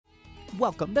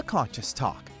Welcome to Conscious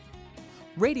Talk,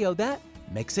 radio that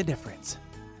makes a difference.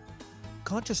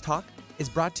 Conscious Talk is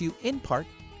brought to you in part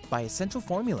by Essential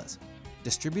Formulas,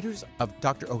 distributors of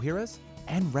Dr. Ohhira's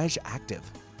and Reg Active,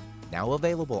 now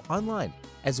available online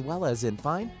as well as in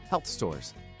fine health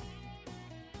stores.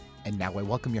 And now I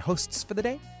welcome your hosts for the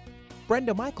day,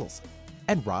 Brenda Michaels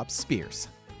and Rob Spears.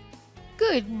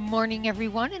 Good morning,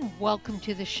 everyone, and welcome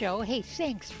to the show. Hey,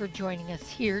 thanks for joining us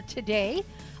here today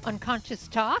on Conscious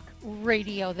Talk,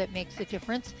 radio that makes a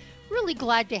difference. Really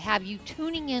glad to have you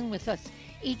tuning in with us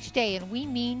each day, and we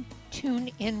mean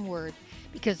tune inward,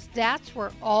 because that's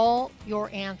where all your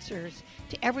answers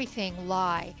to everything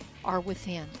are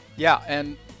within. Yeah,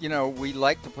 and we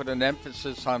like to put an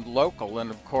emphasis on local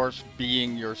and, of course,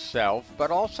 being yourself,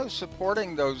 but also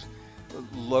supporting those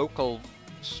local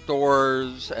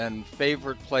stores and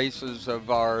favorite places of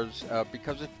ours,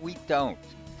 because if we don't,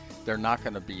 they're not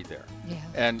going to be there. Yeah.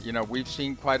 And, we've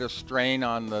seen quite a strain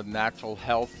on the natural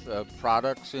health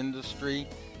products industry.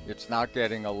 It's not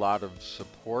getting a lot of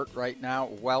support right now.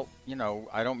 Well,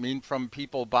 I don't mean from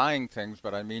people buying things,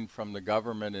 but I mean from the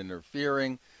government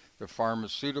interfering, the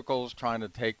pharmaceuticals trying to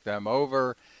take them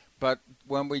over. But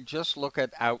when we just look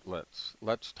at outlets,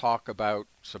 let's talk about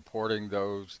supporting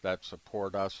those that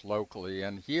support us locally.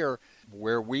 And here,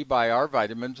 where we buy our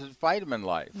vitamins is Vitamin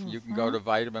Life. Mm-hmm. You can go to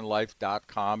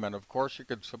vitaminlife.com, and of course you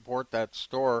can support that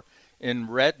store in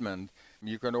Redmond.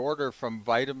 You can order from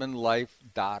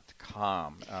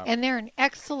vitaminlife.com. And they're an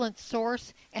excellent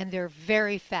source, and they're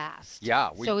very fast. Yeah.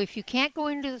 So if you can't go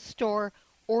into the store,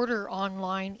 order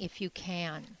online if you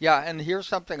can. Yeah, and here's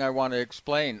something I want to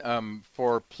explain.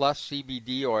 For Plus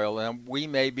CBD oil, and we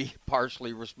may be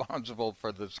partially responsible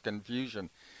for this confusion,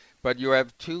 but you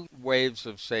have two ways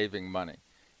of saving money.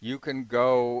 You can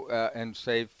go and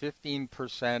save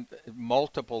 15%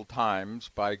 multiple times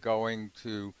by going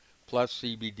to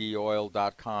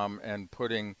pluscbdoil.com and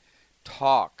putting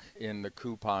TALK in the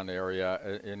coupon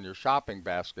area in your shopping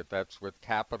basket. That's with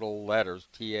capital letters,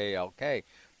 TALK.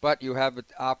 But you have an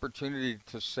opportunity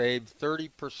to save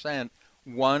 30%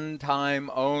 one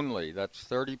time only. That's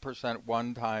 30%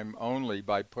 one time only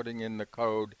by putting in the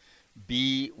code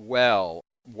BEWELL.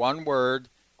 One word,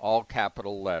 all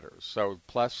capital letters. So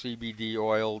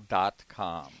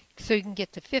pluscbdoil.com. So you can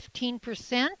get to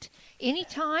 15%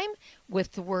 anytime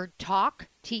with the word TALK,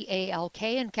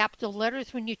 T-A-L-K, in capital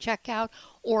letters when you check out,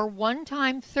 or one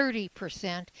time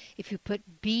 30% if you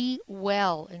put Be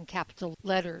Well in capital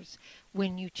letters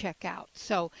when you check out.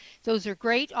 So those are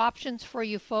great options for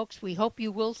you folks. We hope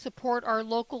you will support our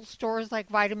local stores like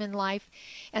Vitamin Life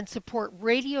and support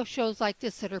radio shows like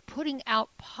this that are putting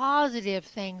out positive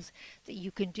things that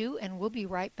you can do, and we'll be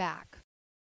right back.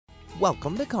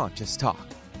 Welcome to Conscious Talk,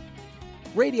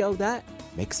 radio that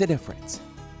makes a difference.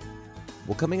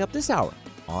 Well, coming up this hour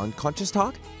on Conscious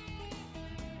Talk,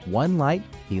 One Light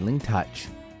Healing Touch.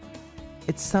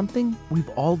 It's something we've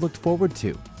all looked forward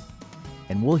to.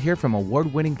 And we'll hear from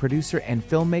award-winning producer and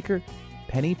filmmaker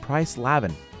Penny Price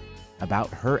Lavin about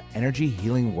her energy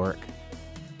healing work.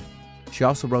 She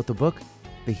also wrote the book,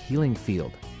 The Healing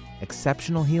Field,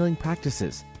 Exceptional Healing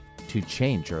Practices to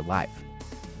Change Your Life.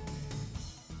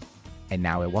 And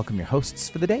now I welcome your hosts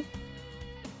for the day,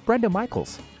 Brenda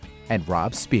Michaels and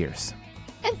Rob Spears.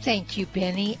 And thank you,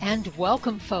 Benny, and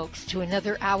welcome, folks, to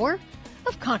another hour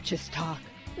of Conscious Talk,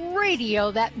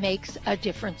 radio that makes a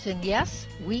difference. And yes,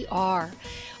 we are.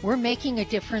 We're making a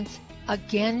difference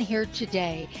again here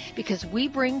today because we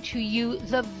bring to you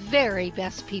the very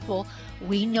best people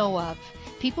we know of,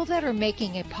 people that are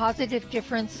making a positive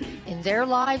difference in their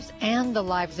lives and the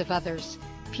lives of others,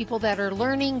 people that are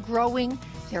learning, growing,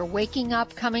 they're waking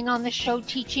up, coming on the show,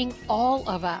 teaching all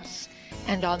of us.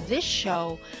 And on this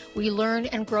show, we learn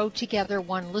and grow together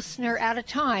one listener at a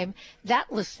time.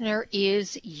 That listener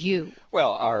is you.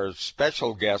 Well, our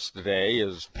special guest today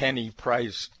is Penny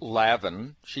Price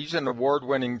Lavin. She's an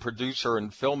award-winning producer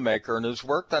and filmmaker and has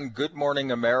worked on Good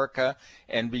Morning America,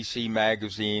 NBC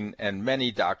Magazine, and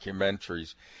many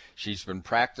documentaries. She's been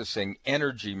practicing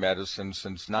energy medicine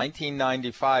since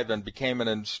 1995 and became an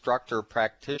instructor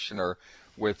practitioner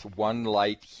with One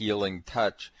Light Healing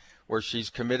Touch, where she's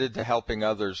committed to helping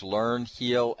others learn,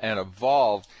 heal, and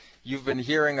evolve. You've been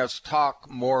hearing us talk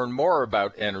more and more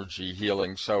about energy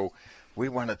healing, so we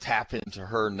want to tap into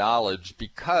her knowledge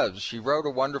because she wrote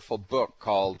a wonderful book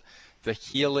called The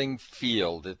Healing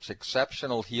Field. It's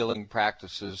exceptional healing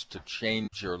practices to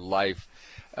change your life,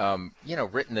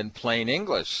 written in plain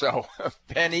English. So,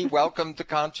 Penny, welcome to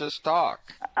Conscious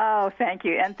Talk. Oh, thank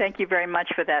you, and thank you very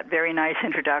much for that very nice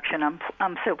introduction.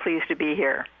 I'm so pleased to be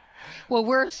here. Well,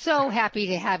 we're so happy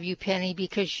to have you, Penny,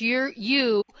 because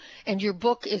you and your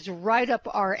book is right up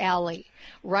our alley,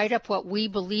 right up what we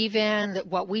believe in,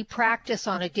 what we practice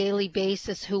on a daily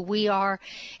basis, who we are,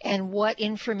 and what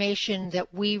information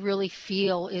that we really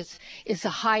feel is the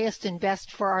highest and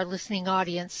best for our listening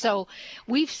audience. So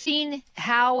we've seen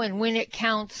how and when it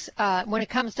counts, when it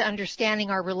comes to understanding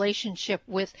our relationship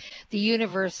with the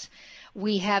universe.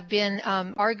 We have been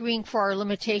arguing for our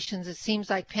limitations, it seems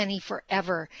like, Penny,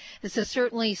 forever. This is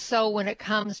certainly so when it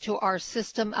comes to our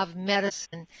system of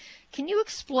medicine. Can you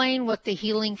explain what the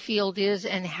healing field is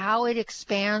and how it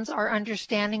expands our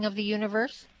understanding of the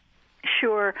universe?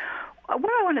 Sure. What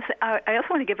I want to say, I also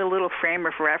want to give a little frame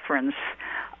of reference.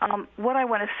 What I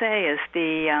want to say is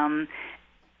the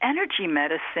energy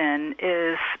medicine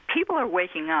is, people are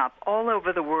waking up all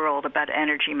over the world about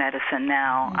energy medicine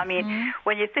now. Mm-hmm. I mean,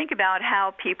 when you think about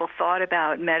how people thought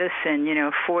about medicine,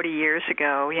 40 years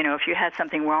ago, if you had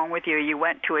something wrong with you, you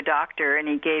went to a doctor and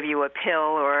he gave you a pill,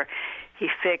 or he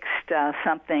fixed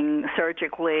something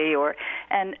surgically,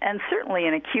 and certainly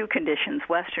in acute conditions,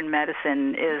 Western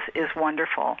medicine is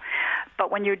wonderful. But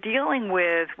when you're dealing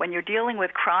with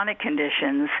chronic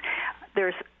conditions,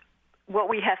 there's what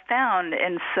we have found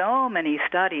in so many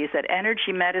studies that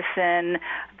energy medicine,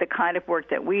 the kind of work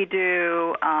that we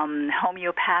do,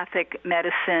 homeopathic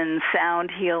medicine,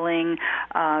 sound healing,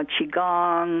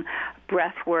 qigong,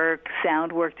 breath work,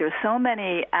 sound work, there's so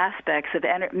many aspects of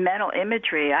mental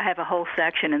imagery. I have a whole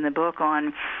section in the book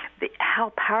on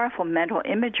how powerful mental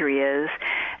imagery is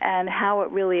and how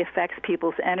it really affects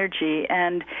people's energy,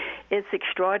 and it's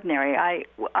extraordinary.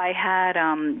 I had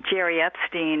Jerry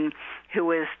Epstein,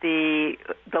 who is the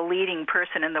leading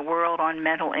person in the world on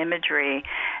mental imagery,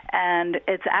 and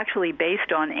it's actually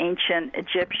based on ancient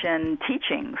Egyptian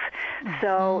teachings. Mm-hmm.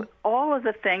 So all of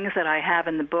the things that I have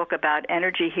in the book about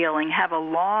energy healing have a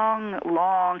long,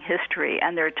 long history,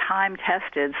 and they're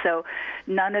time-tested. So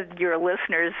none of your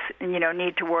listeners,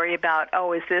 need to worry about,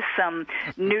 is this some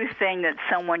new thing that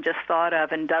someone just thought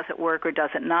of and does it work or does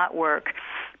it not work?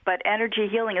 But energy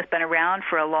healing has been around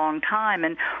for a long time,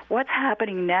 and what's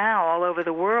happening now all over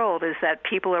the world is that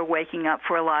people are waking up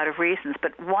for a lot of reasons.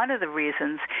 But one of the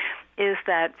reasons is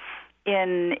that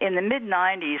in the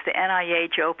mid-'90s, the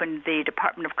NIH opened the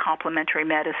Department of Complementary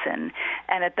Medicine,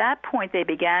 and at that point they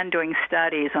began doing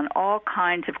studies on all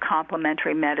kinds of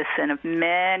complementary medicine of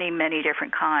many, many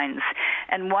different kinds.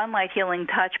 And One Light Healing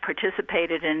Touch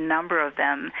participated in a number of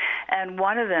them, and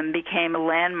one of them became a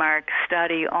landmark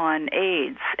study on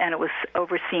AIDS, and it was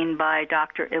overseen by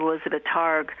Dr. Elizabeth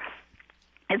Targ.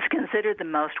 It's considered the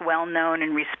most well-known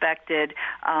and respected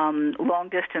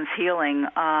long-distance healing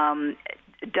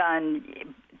done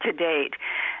to date.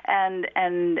 And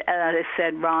as I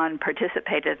said, Ron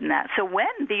participated in that. So when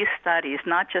these studies,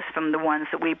 not just from the ones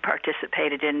that we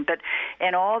participated in, but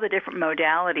in all the different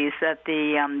modalities that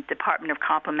the Department of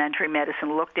Complementary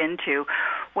Medicine looked into,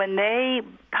 when they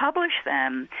published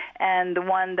them, and the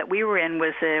one that we were in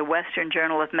was the Western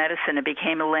Journal of Medicine, it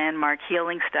became a landmark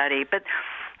healing study. But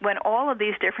when all of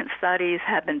these different studies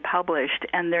have been published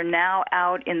and they're now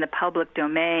out in the public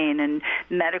domain and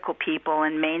medical people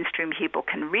and mainstream people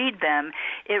can read them,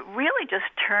 it really just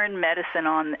turned medicine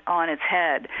on its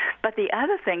head. But the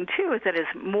other thing, too, is that as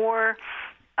more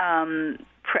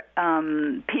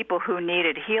people who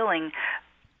needed healing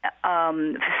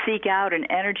seek out an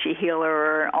energy healer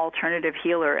or an alternative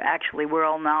healer. Actually, we're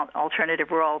all not alternative.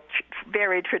 We're all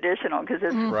very traditional because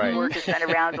this work has been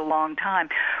around a long time.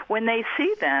 When they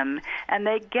see them and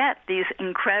they get these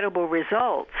incredible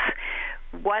results,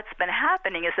 what's been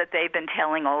happening is that they've been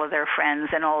telling all of their friends,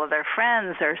 and all of their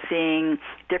friends are seeing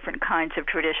different kinds of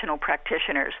traditional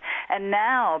practitioners. And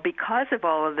now, because of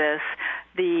all of this,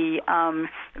 the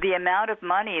amount of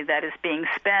money that is being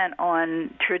spent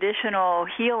on traditional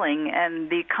healing and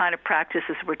the kind of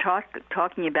practices we're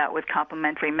talking about with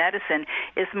complementary medicine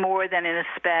is more than is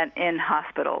spent in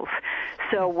hospitals.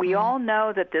 So we all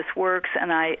know that this works,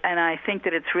 and I think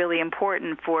that it's really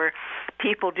important for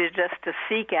people to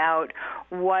seek out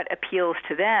what appeals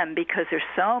to them, because there's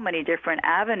so many different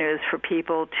avenues for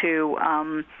people to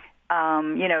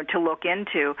look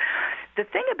into. The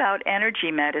thing about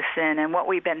energy medicine and what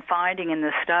we've been finding in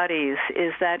the studies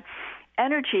is that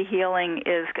energy healing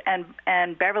is,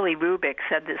 and Beverly Rubik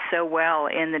said this so well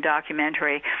in the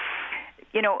documentary,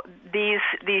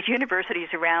 these universities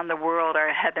around the world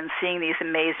have been seeing these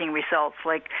amazing results.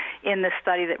 Like in the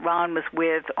study that Ron was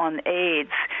with on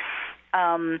AIDS,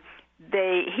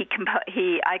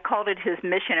 I called it his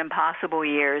Mission Impossible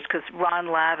years, because Ron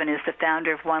Lavin is the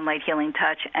founder of One Light Healing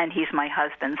Touch, and he's my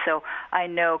husband, so I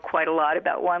know quite a lot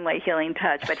about One Light Healing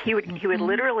Touch. But he would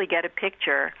literally get a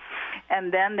picture,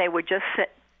 and then they would just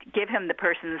give him the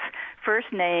person's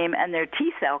first name and their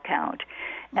T cell count,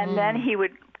 and then he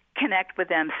would connect with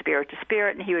them spirit to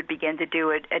spirit, and he would begin to do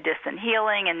a distant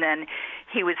healing, and then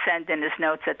he would send in his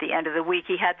notes at the end of the week.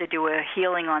 He had to do a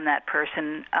healing on that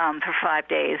person for 5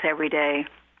 days every day,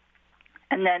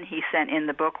 and then he sent in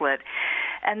the booklet.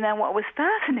 And then what was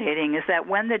fascinating is that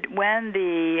when the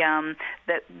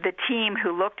team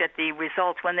who looked at the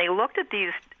results, when they looked at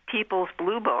these people's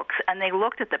blue books and they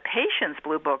looked at the patient's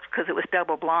blue books, because it was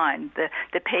double blind,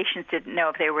 the patients didn't know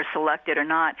if they were selected or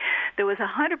not, there was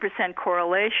 100%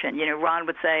 correlation. Ron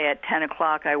would say at 10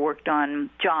 o'clock I worked on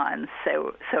John,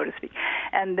 so to speak.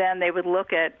 And then they would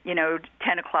look at,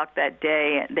 10 o'clock that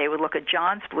day, they would look at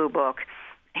John's blue book.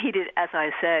 He did, as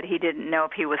I said, he didn't know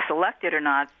if he was selected or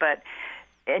not, but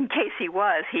in case he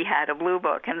was, he had a blue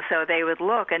book. And so they would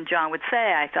look, and John would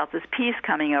say, I felt this peace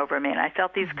coming over me, and I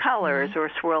felt these colors or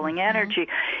swirling energy.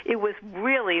 It was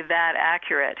really that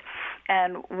accurate.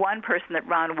 And one person that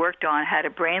Ron worked on had a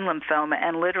brain lymphoma,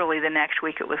 and literally the next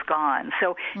week it was gone.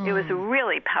 So it was a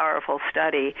really powerful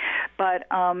study. But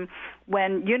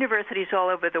when universities all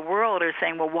over the world are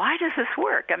saying, well, why does this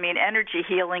work? I mean, energy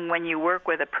healing, when you work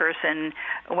with a person,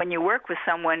 when you work with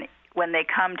someone, when they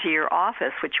come to your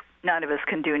office, which none of us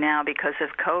can do now because of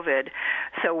COVID,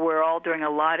 so we're all doing a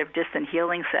lot of distant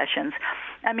healing sessions.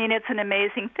 I mean, it's an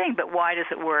amazing thing, but why does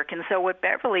it work? And so what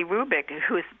Beverly Rubik,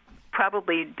 who's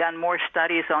probably done more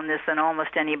studies on this than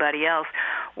almost anybody else,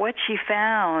 what she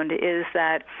found is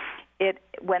that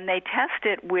when they test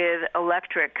it with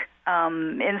electric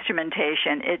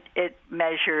instrumentation, it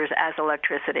measures as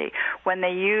electricity. When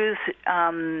they use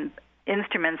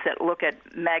instruments that look at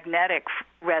magnetic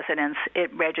resonance,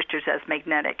 it registers as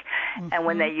magnetic. And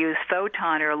when they use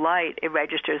photon or light, it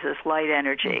registers as light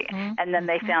energy. And then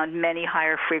they found many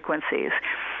higher frequencies.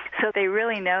 So they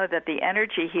really know that the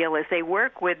energy healers, they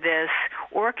work with this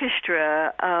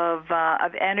orchestra of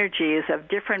energies, of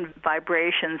different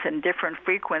vibrations and different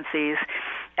frequencies.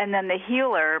 And then the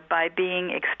healer, by being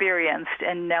experienced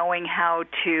and knowing how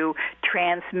to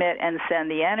transmit and send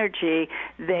the energy,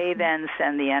 they then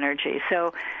send the energy.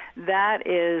 So that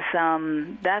is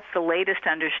that's the latest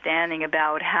understanding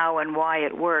about how and why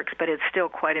it works, but it's still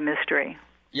quite a mystery.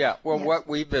 Yeah, well, what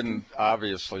we've been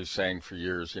obviously saying for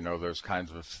years, those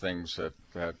kinds of things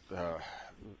that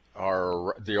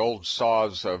are the old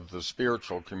saws of the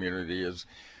spiritual community is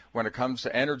when it comes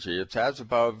to energy, it's as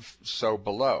above, so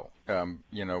below.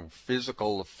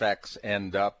 Physical effects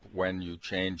end up when you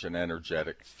change an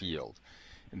energetic field.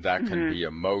 And that can be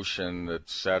emotion,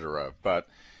 etc. But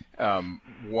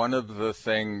one of the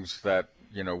things that,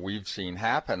 we've seen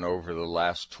happen over the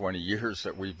last 20 years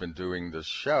that we've been doing this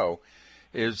show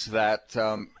is that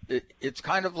it's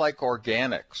kind of like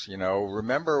organics.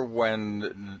 Remember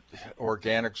when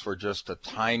organics were just a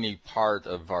tiny part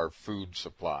of our food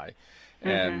supply?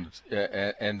 And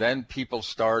then people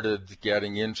started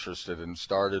getting interested and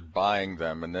started buying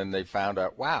them, and then they found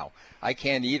out, wow, I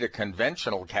can't eat a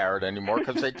conventional carrot anymore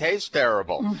because they taste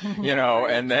terrible,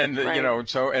 and then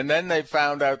and then they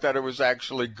found out that it was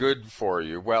actually good for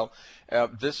you. Well,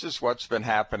 this is what's been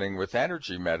happening with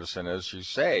energy medicine, as you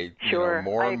say. Sure,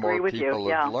 more and more people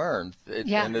have learned,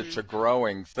 and it's a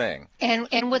growing thing.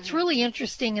 And what's really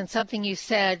interesting, and something you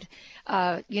said,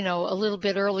 a little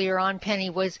bit earlier on,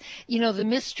 Penny, was, the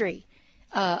mystery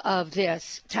of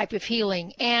this type of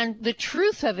healing. And the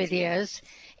truth of it is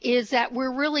that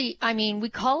we're really, we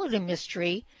call it a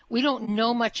mystery. We don't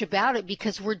know much about it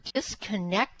because we're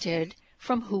disconnected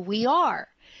from who we are.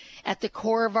 At the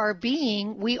core of our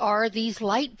being, we are these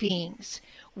light beings.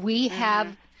 We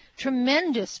have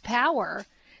tremendous power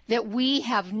that we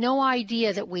have no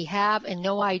idea that we have, and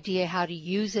no idea how to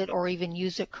use it or even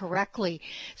use it correctly.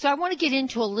 So I want to get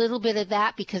into a little bit of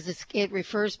that because it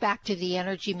refers back to the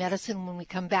energy medicine when we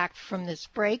come back from this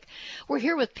break. We're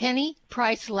here with Penny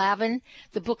Price Lavin.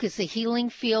 The book is The Healing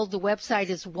Field. The website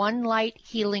is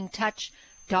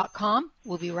onelighthealingtouch.com.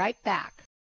 We'll be right back.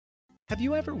 Have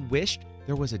you ever wished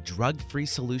there was a drug-free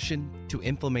solution to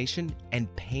inflammation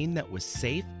and pain that was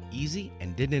safe, easy,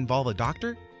 and didn't involve a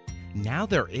doctor? Now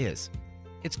there is.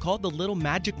 It's called the Little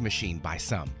Magic Machine by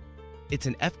some. It's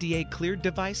an FDA-cleared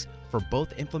device for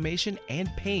both inflammation and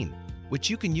pain, which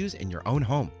you can use in your own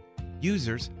home.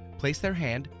 Users place their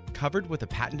hand, covered with a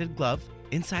patented glove,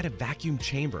 inside a vacuum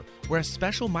chamber where a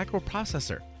special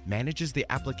microprocessor manages the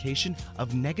application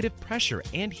of negative pressure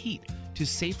and heat to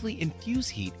safely infuse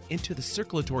heat into the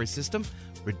circulatory system,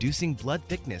 reducing blood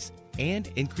thickness and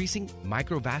increasing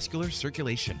microvascular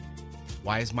circulation.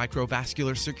 Why is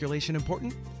microvascular circulation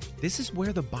important? This is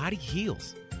where the body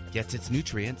heals, gets its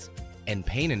nutrients, and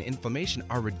pain and inflammation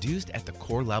are reduced at the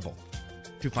core level.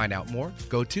 To find out more,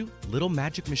 go to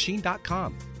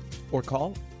littlemagicmachine.com or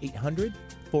call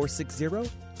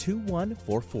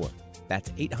 800-460-2144.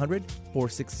 That's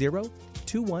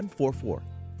 800-460-2144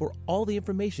 for all the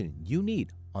information you need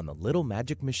on the Little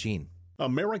Magic Machine.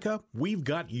 America, we've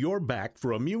got your back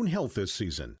for immune health this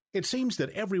season. It seems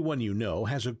that everyone you know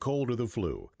has a cold or the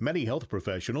flu. Many health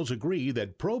professionals agree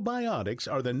that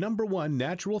probiotics are the #1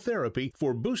 natural therapy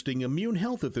for boosting immune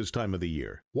health at this time of the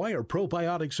year. Why are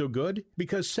probiotics so good?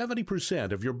 Because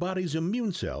 70% of your body's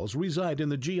immune cells reside in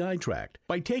the GI tract.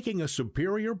 By taking a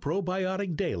superior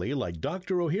probiotic daily like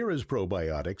Dr. Ohhira's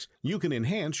probiotics, you can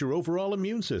enhance your overall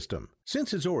immune system.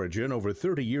 Since its origin over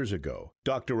 30 years ago,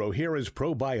 Dr. Ohhira's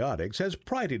probiotics has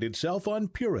prided itself on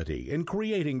purity in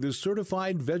creating the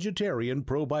certified vegetarian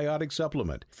probiotic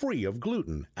supplement, free of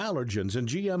gluten, allergens, and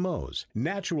GMOs.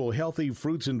 Natural, healthy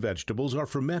fruits and vegetables are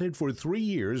fermented for 3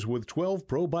 years with 12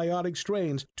 probiotic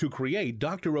strains to create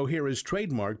Dr. Ohhira's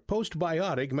trademark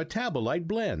postbiotic metabolite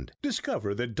blend.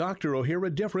 Discover the Dr. Ohhira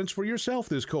difference for yourself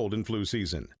this cold and flu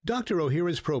season. Dr.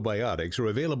 Ohhira's probiotics are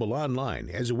available online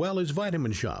as well as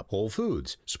Vitamin Shop, Whole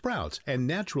Foods, Sprouts, and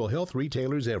natural health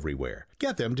retailers everywhere.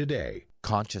 Get them today.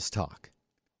 Conscious Talk,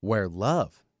 where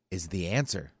love is the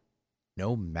answer,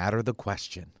 no matter the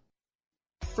question.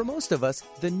 For most of us,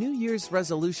 the New Year's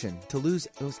resolution to lose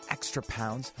those extra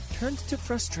pounds turns to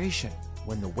frustration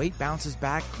when the weight bounces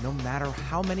back no matter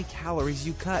how many calories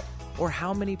you cut or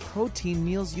how many protein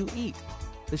meals you eat.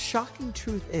 The shocking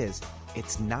truth is,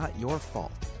 it's not your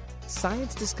fault.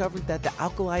 Science discovered that the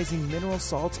alkalizing mineral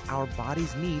salts our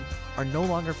bodies need are no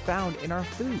longer found in our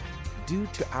food due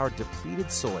to our depleted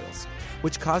soils,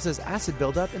 which causes acid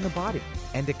buildup in the body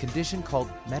and a condition called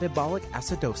metabolic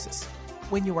acidosis.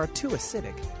 When you are too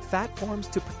acidic, fat forms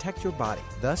to protect your body.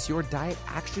 Thus, your diet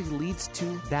actually leads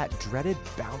to that dreaded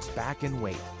bounce back in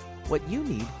weight. What you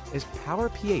need is Power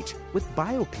pH with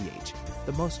BioPH,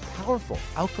 the most powerful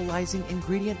alkalizing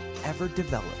ingredient ever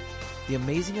developed. The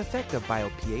amazing effect of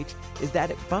BioPH is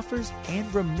that it buffers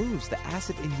and removes the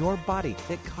acid in your body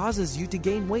that causes you to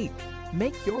gain weight.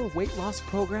 Make your weight loss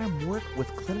program work with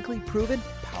clinically proven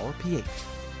Power pH.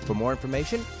 For more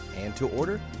information and to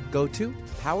order, go to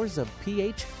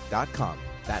powersofph.com.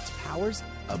 That's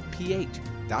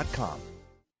powersofph.com.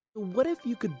 What if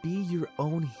you could be your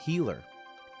own healer?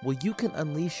 Well, you can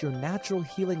unleash your natural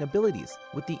healing abilities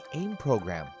with the AIM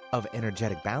program of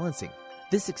energetic balancing.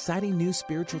 This exciting new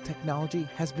spiritual technology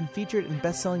has been featured in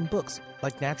best-selling books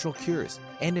like Natural Cures,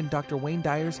 and in Dr. Wayne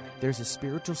Dyer's There's a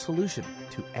Spiritual Solution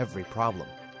to Every Problem.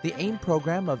 The AIM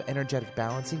program of energetic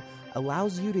balancing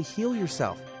allows you to heal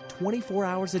yourself 24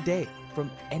 hours a day from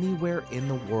anywhere in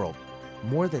the world.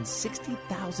 More than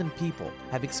 60,000 people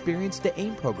have experienced the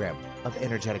AIM program of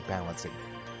energetic balancing.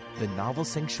 The novel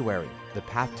Sanctuary, The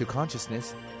Path to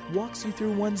Consciousness, walks you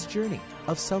through one's journey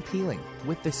of self-healing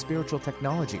with this spiritual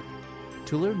technology.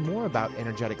 To learn more about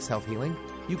energetic self-healing,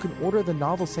 you can order the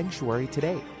novel Sanctuary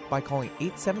today by calling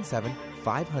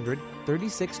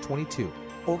 877-500-3622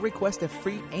 or request a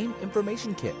free AIM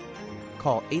information kit.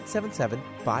 Call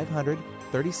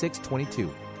 877-500-3622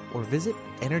 or visit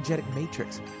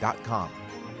energeticmatrix.com.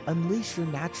 Unleash your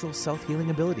natural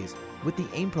self-healing abilities with the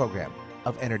AIM program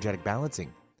of energetic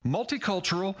balancing.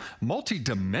 Multicultural,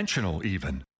 multidimensional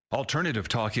even. Alternative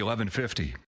Talk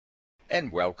 1150.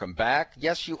 And welcome back.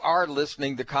 Yes, you are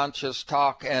listening to Conscious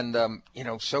Talk, and,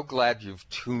 so glad you've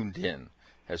tuned in,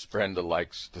 as Brenda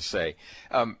likes to say.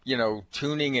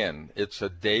 Tuning in, it's a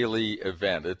daily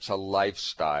event. It's a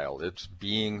lifestyle. It's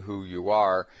being who you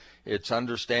are. It's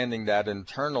understanding that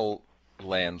internal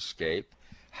landscape,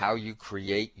 how you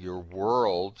create your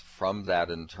world from that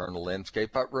internal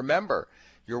landscape. But remember,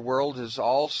 your world is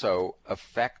also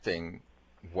affecting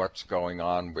what's going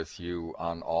on with you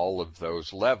on all of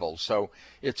those levels. So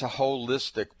it's a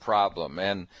holistic problem.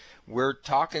 And we're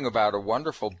talking about a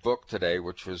wonderful book today,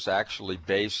 which was actually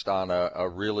based on a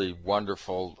really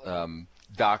wonderful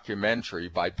documentary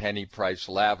by Penny Price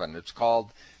Lavin. It's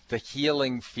called The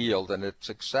Healing Field, and it's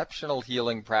exceptional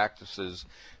healing practices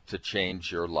to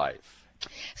change your life.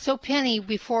 So, Penny,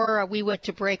 before we went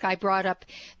to break, I brought up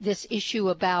this issue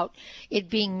about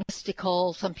it being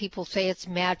mystical. Some people say it's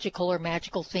magical or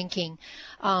magical thinking,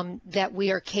 that we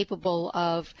are capable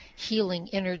of healing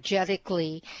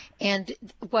energetically. And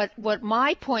what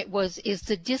my point was is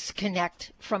the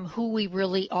disconnect from who we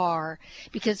really are.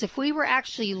 Because if we were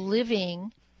actually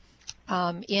living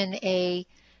in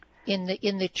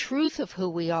the truth of who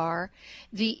we are,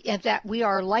 and that we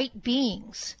are light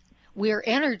beings, we're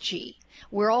energy.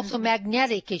 We're also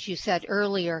magnetic, as you said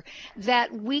earlier,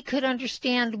 that we could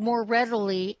understand more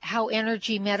readily how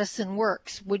energy medicine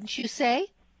works, wouldn't you say?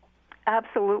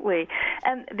 Absolutely.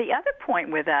 And the other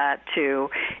point with that, too,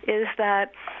 is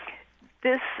that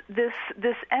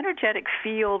this energetic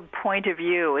field point of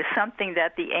view is something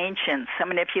that the ancients, I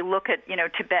mean, if you look at,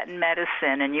 Tibetan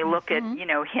medicine and you look at,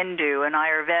 Hindu and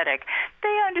Ayurvedic,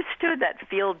 they understood that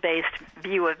field-based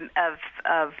view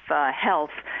of health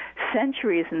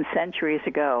centuries and centuries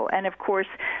ago. And of course,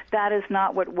 that is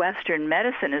not what Western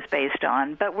medicine is based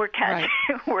on, but we're catching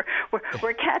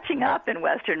we're catching up in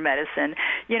Western medicine.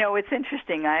 It's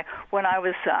interesting. I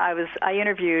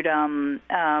interviewed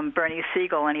Bernie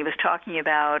Siegel, and he was talking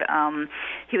about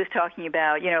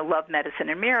love, medicine,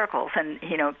 and miracles, and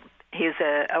he's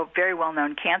a very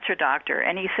well-known cancer doctor,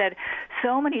 and he said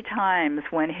so many times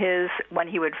when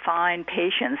he would find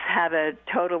patients have a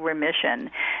total remission,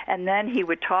 and then he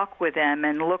would talk with them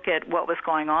and look at what was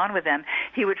going on with them,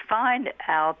 he would find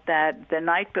out that the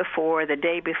night before, the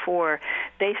day before,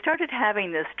 they started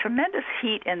having this tremendous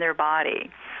heat in their body.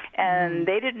 And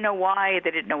they didn't know why,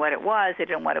 they didn't know what it was, they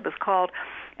didn't know what it was called.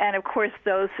 And of course,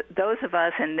 those of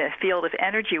us in the field of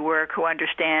energy work who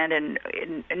understand and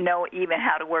know even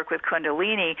how to work with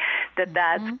Kundalini,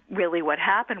 that's really what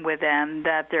happened with them,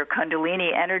 that their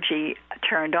Kundalini energy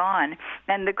turned on.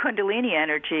 And the Kundalini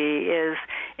energy is,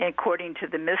 according to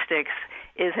the mystics,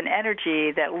 is an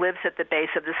energy that lives at the base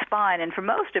of the spine. And for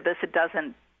most of us, it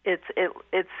doesn't. It's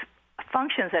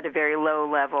functions at a very low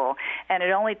level, and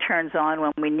it only turns on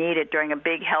when we need it during a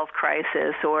big health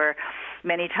crisis, or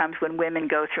many times when women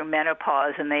go through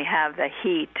menopause and they have the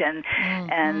heat,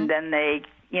 and then they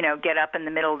get up in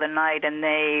the middle of the night and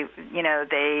they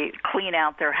clean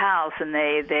out their house, and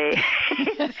they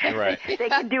right. They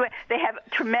can do it. They have a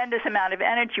tremendous amount of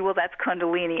energy. Well, that's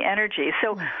Kundalini energy.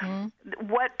 So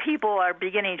what people are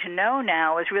beginning to know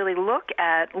now is really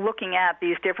looking at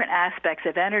these different aspects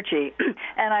of energy.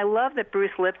 And I love that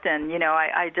Bruce Lipton,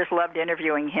 I just loved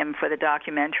interviewing him for the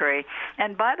documentary.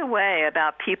 And by the way,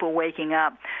 about people waking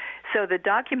up, so the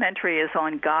documentary is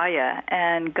on Gaia,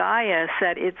 and Gaia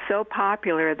said it's so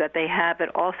popular that they have it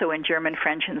also in German,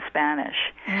 French, and Spanish.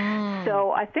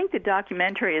 So I think the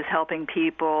documentary is helping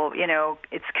people,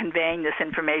 it's conveying this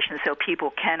information so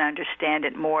people can understand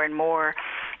it more and more.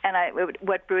 And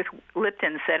what Bruce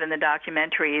Lipton said in the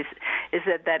documentary is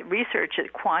that research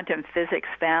at quantum physics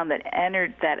found that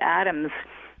atoms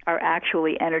are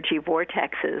actually energy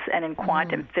vortexes, and in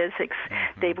quantum physics,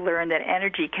 they've learned that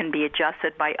energy can be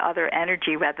adjusted by other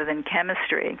energy rather than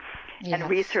chemistry. Yes. And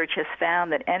research has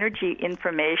found that energy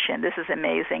information, this is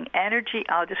amazing,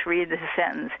 I'll just read this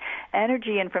sentence,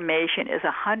 energy information is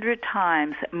 100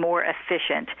 times more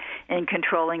efficient in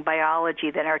controlling biology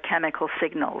than our chemical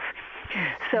signals.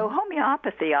 So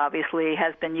homeopathy obviously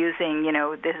has been using,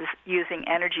 using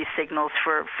energy signals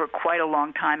for quite a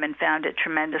long time and found it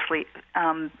tremendously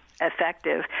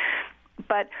effective.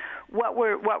 But what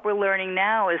we're learning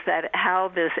now is that how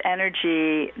this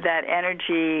energy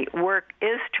work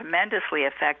is tremendously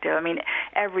effective. I mean,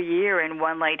 every year in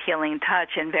One Light Healing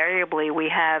Touch, invariably we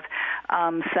have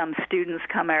some students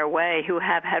come our way who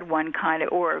have had one kind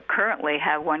of, or currently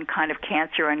have one kind of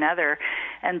cancer or another.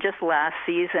 And just last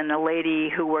season, a lady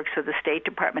who works for the State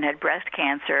Department had breast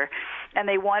cancer, and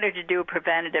they wanted to do a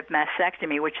preventative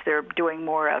mastectomy, which they're doing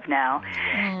more of now.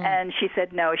 And she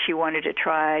said no, she wanted to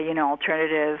try,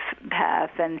 alternative path.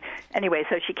 And anyway,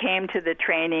 so she came to the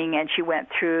training, and she went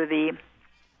through the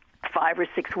 5 or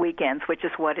 6 weekends, which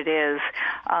is what it is,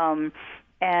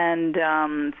 and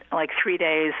like 3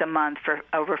 days a month for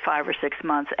over 5 or 6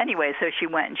 months. Anyway, so she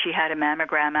went and she had a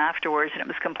mammogram afterwards, and it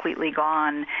was completely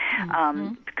gone,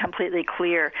 completely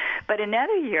clear. But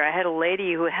another year, I had a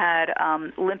lady who had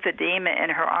lymphedema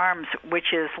in her arms,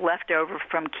 which is left over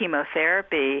from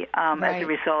chemotherapy as a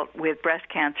result with breast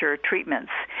cancer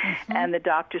treatments. And the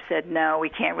doctor said, no, we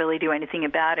can't really do anything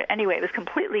about it. Anyway, it was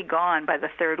completely gone by the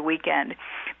 3rd weekend.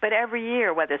 But every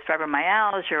year, whether it's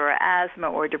fibromyalgia or asthma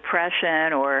or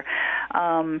depression or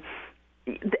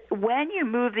when you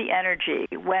move the energy,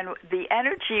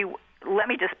 let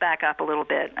me just back up a little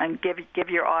bit and give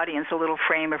your audience a little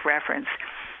frame of reference.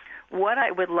 What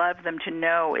I would love them to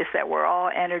know is that we're all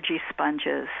energy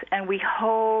sponges, and we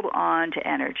hold on to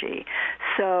energy.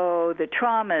 So the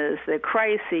traumas, the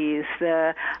crises,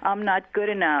 the I'm not good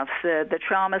enough, the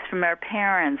traumas from our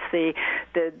parents, the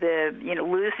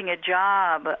losing a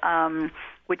job,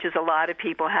 which is a lot of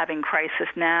people having crisis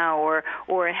now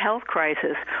or a health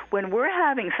crisis. When we're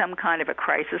having some kind of a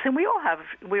crisis, and we all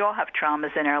have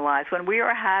traumas in our lives, when we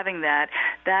are having that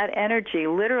energy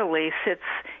literally sits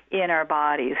in our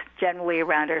bodies, generally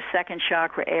around our second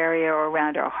chakra area or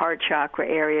around our heart chakra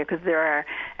area, because there are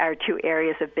our two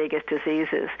areas of biggest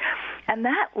diseases. And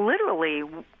that literally,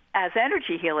 as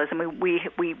energy healers, and we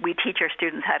teach our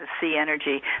students how to see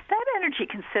energy, that energy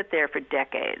can sit there for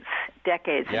decades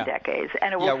and decades,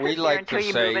 and it will sit there until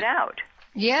you move it out.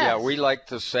 Yes. Yeah, we like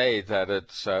to say that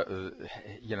it's,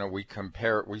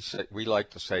 we like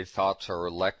to say thoughts are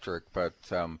electric, but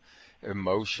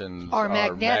emotions are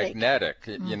magnetic.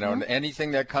 You know, and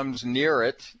anything that comes near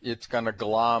it, it's going to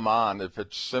glom on if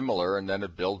it's similar, and then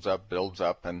it builds up,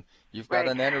 and you've got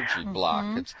an energy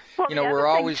block. It's, we're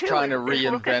always trying to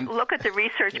reinvent. Look at the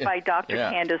research by Dr.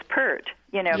 Candace Pert.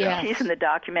 She's in the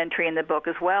documentary in the book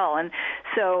as well, and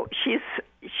so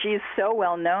she's so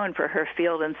well known for her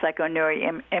field in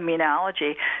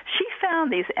psychoneuroimmunology. She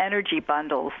found these energy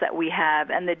bundles that we have,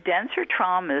 and the denser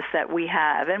traumas that we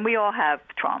have, and we all have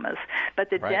traumas, but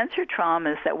the denser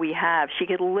traumas that we have, she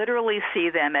could literally see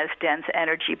them as dense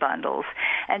energy bundles.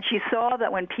 And she saw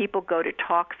that when people go to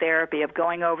talk therapy of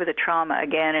going over the trauma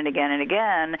again and again and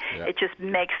again, it just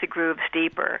makes the grooves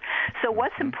deeper. So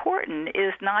what's important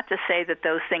is not to say that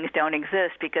those things don't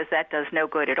exist, because that does no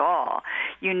good at all.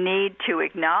 You need to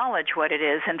acknowledge what it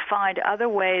is and find other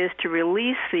ways to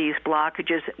release these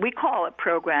blockages. We call it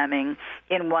programming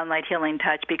in One Light Healing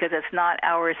Touch because it's not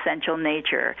our essential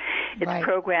nature. It's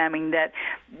programming that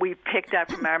we picked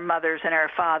up from our mothers and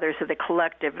our fathers, or the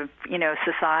collective,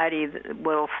 society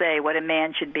will say what a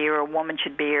man should be or a woman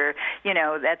should be, or,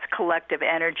 that's collective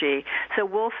energy. So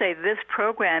we'll say this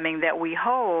programming that we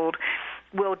hold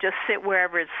will just sit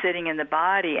wherever it's sitting in the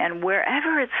body, and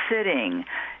wherever it's sitting,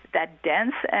 that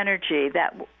dense energy,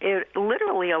 that it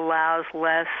literally allows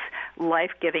less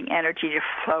life-giving energy to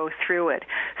flow through it.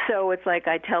 So it's like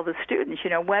I tell the students,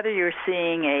 whether you're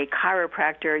seeing a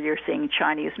chiropractor or you're seeing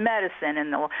Chinese medicine,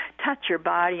 and they'll touch your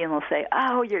body and they'll say,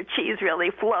 oh, your chi's really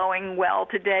flowing well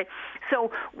today.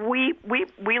 So we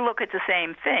look at the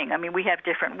same thing. I mean, we have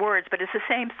different words, but it's the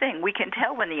same thing. We can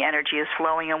tell when the energy is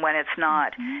flowing and when it's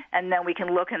not. And then we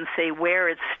can look and see where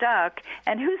it's stuck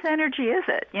and whose energy is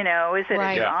it? Is it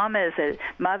a trauma? Is it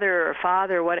mother or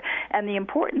father? What? And the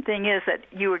important thing is that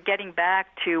you were getting back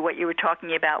to what you were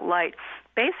talking about, light.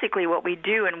 Basically, what we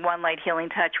do in One Light Healing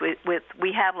Touch,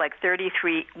 we have like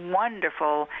 33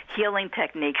 wonderful healing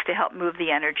techniques to help move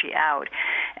the energy out.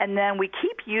 And then we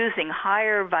keep using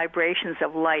higher vibrations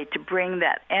of light to bring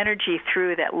that energy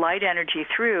through, that light energy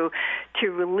through,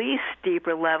 to release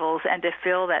deeper levels and to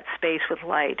fill that space with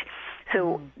light.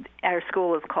 So our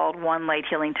school is called One Light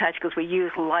Healing Touch because we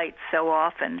use light so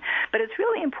often. But it's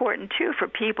really important, too, for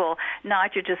people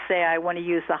not to just say, I want to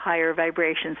use the higher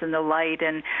vibrations and the light.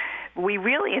 And we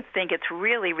really think it's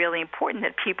really, really important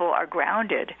that people are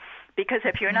grounded. Because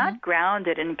if you're not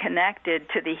grounded and connected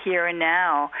to the here and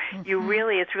now,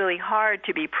 it's really hard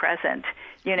to be present.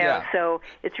 So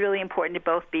it's really important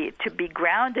to be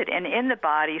grounded and in the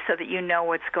body so that you know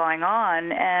what's going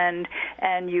on, and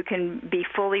you can be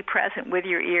fully present with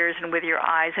your ears and with your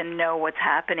eyes and know what's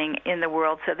happening in the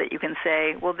world, so that you can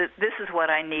say, well, this is what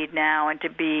I need now, and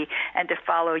to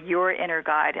follow your inner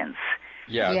guidance.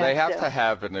 Yeah, they have to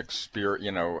have an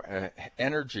experience.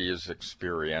 Energy is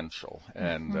experiential,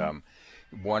 and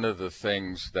one of the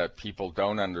things that people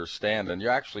don't understand, and you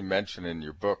actually mention in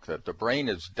your book that the brain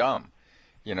is dumb.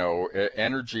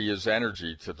 Energy is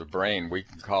energy to the brain. We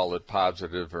can call it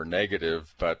positive or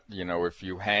negative, but if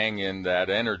you hang in that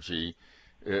energy,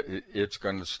 it's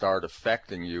going to start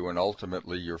affecting you and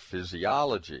ultimately your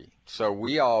physiology. So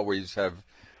we always have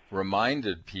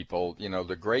reminded people,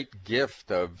 the great gift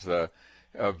of the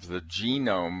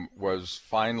genome was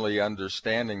finally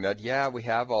understanding that, we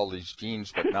have all these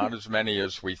genes, but not as many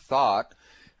as we thought.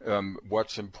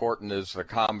 What's important is the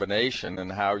combination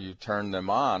and how you turn them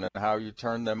on, and how you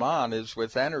turn them on is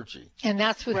with energy. And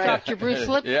that's with Dr. Bruce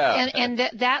Lipton. And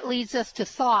that leads us to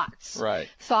thoughts. Right.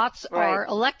 Thoughts are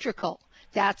electrical.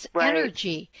 That's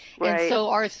energy. And so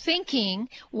our thinking,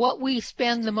 what we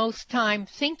spend the most time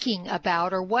thinking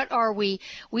about, or what are we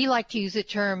like to use the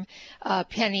term,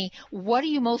 Penny, what are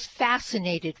you most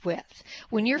fascinated with?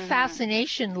 When your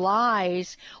fascination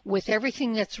lies with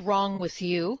everything that's wrong with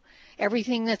you,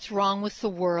 everything that's wrong with the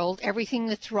world, everything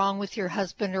that's wrong with your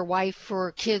husband or wife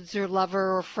or kids or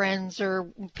lover or friends or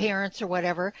parents or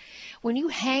whatever, when you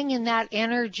hang in that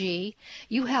energy,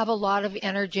 you have a lot of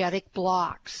energetic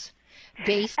blocks.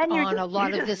 based and on a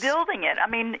lot you're of just this. building it. I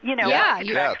mean,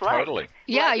 Totally.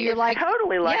 Yeah, you're like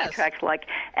totally like yes. attracts like,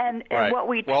 and Right. what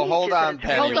we well, teach hold is on, that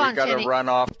Penny. Hold on, We've got Penny. to run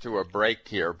off to a break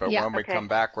here, but Yeah. when we come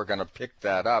back, we're going to pick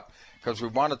that up because we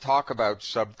want to talk about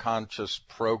subconscious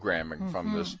programming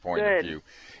from this point of view.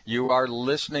 You are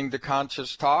listening to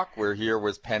Conscious Talk. We're here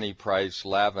with Penny Price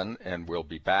Lavin, and we'll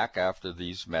be back after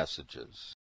these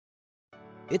messages.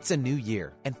 It's a new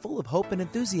year and full of hope and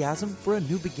enthusiasm for a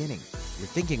new beginning. You're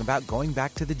thinking about going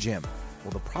back to the gym.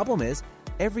 Well, the problem is,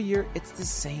 every year it's the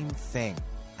same thing.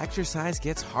 Exercise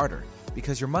gets harder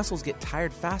because your muscles get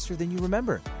tired faster than you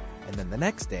remember. And then the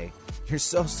next day, you're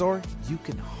so sore you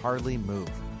can hardly move.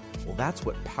 Well, that's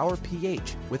what Power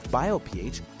pH with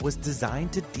BioPH was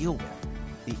designed to deal with.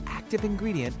 The active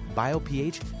ingredient,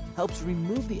 BioPH, helps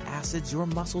remove the acids your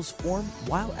muscles form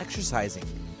while exercising,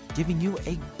 giving you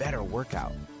a better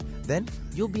workout. Then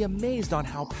you'll be amazed on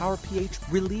how Power pH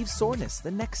relieves soreness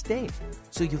the next day,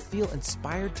 so you feel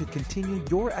inspired to continue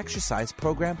your exercise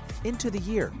program into the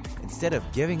year instead of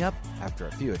giving up after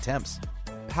a few attempts.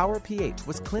 Power pH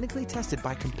was clinically tested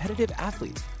by competitive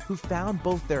athletes who found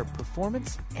both their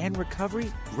performance and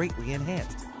recovery greatly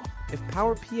enhanced. If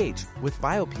Power pH with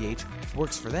BioPH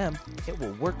works for them, it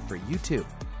will work for you too.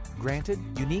 Granted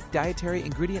unique dietary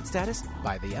ingredient status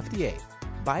by the FDA.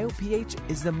 BioPH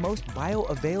is the most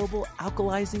bioavailable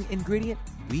alkalizing ingredient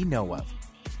we know of.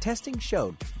 Testing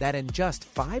showed that in just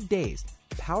 5 days,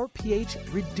 Power pH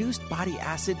reduced body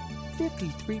acid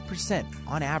 53%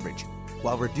 on average,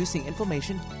 while reducing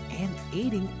inflammation and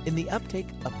aiding in the uptake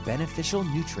of beneficial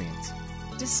nutrients.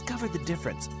 Discover the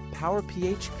difference Power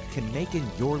pH can make in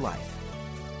your life.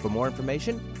 For more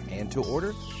information and to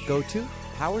order, go to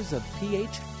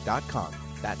powersofph.com.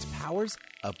 That's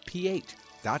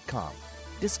powersofph.com.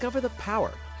 Discover the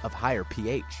power of higher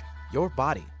pH. Your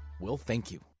body will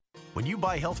thank you. When you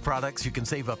buy health products, you can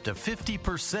save up to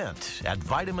 50% at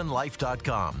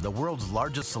VitaminLife.com, the world's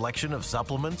largest selection of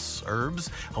supplements, herbs,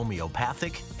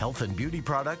 homeopathic, health and beauty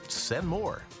products, and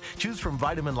more. Choose from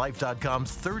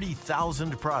VitaminLife.com's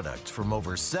 30,000 products from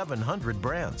over 700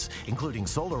 brands, including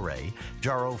Solaray,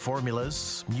 Jarrow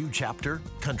Formulas, New Chapter,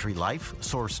 Country Life,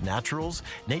 Source Naturals,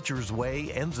 Nature's Way,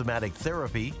 Enzymatic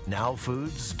Therapy, Now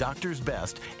Foods, Doctor's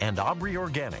Best, and Aubrey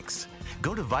Organics.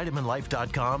 Go to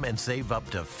VitaminLife.com and save up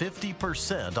to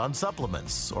 50% on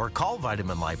supplements, or call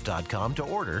VitaminLife.com to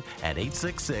order at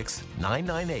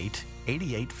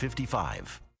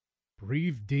 866-998-8855.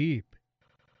 Breathe deep.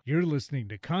 You're listening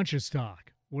to Conscious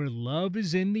Talk, where love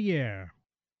is in the air.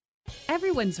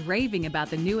 Everyone's raving about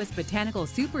the newest botanical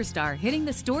superstar hitting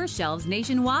the store shelves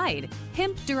nationwide.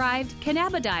 Hemp-derived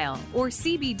cannabidiol, or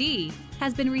CBD,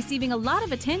 has been receiving a lot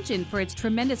of attention for its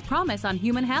tremendous promise on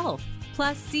human health.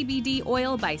 Plus, CBD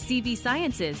Oil by CV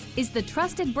Sciences is the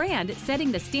trusted brand setting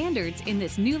the standards in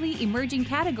this newly emerging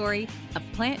category of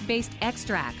plant-based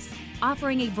extracts,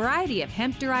 offering a variety of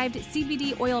hemp-derived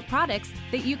CBD oil products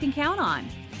that you can count on.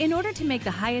 In order to make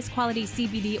the highest quality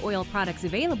CBD oil products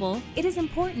available, it is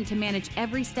important to manage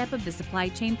every step of the supply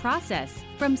chain process,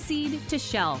 from seed to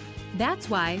shelf. That's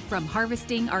why, from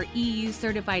harvesting our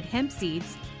EU-certified hemp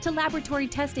seeds, to laboratory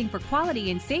testing for quality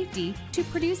and safety, to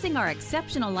producing our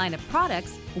exceptional line of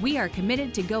products, we are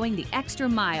committed to going the extra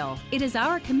mile. It is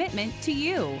our commitment to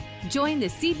you. Join the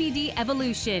CBD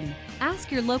evolution.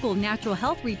 Ask your local natural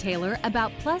health retailer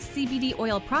about Plus CBD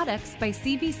oil products by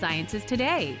CV Sciences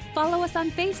today. Follow us on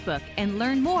Facebook and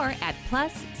learn more at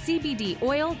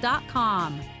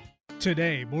pluscbdoil.com.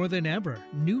 Today, more than ever,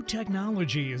 new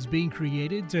technology is being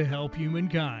created to help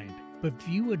humankind. But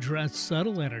few address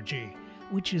subtle energy,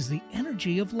 which is the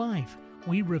energy of life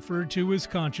we refer to as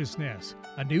consciousness.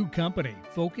 A new company,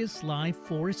 Focus Life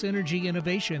Force Energy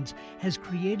Innovations, has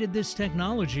created this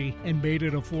technology and made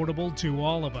it affordable to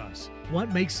all of us.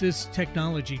 What makes this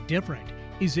technology different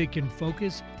is it can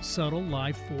focus subtle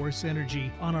life force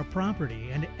energy on our property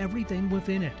and everything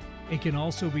within it. It can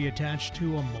also be attached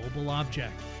to a mobile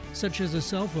object, such as a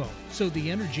cell phone, so the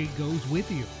energy goes with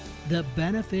you. The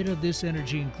benefit of this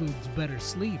energy includes better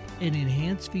sleep, an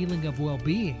enhanced feeling of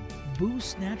well-being,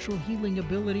 boosts natural healing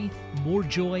ability, more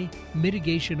joy,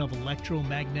 mitigation of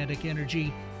electromagnetic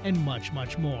energy, and much,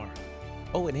 much more.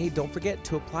 Oh, and hey, don't forget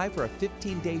to apply for a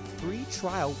 15-day free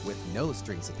trial with no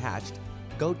strings attached.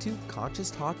 Go to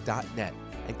ConsciousTalk.net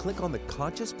and click on the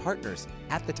Conscious Partners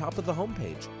at the top of the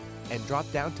homepage and drop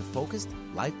down to Focused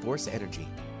Life Force Energy.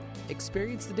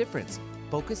 Experience the difference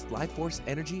Focused Life Force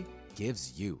Energy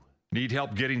gives you. Need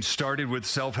help getting started with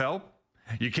self-help?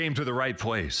 You came to the right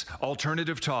place.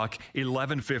 Alternative Talk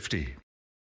 1150.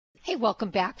 Hey, welcome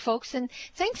back, folks, and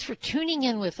thanks for tuning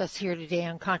in with us here today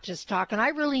on Conscious Talk. And I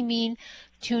really mean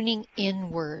tuning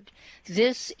inward.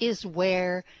 This is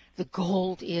where the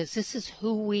gold is. This is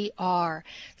who we are.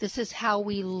 This is how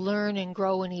we learn and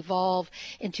grow and evolve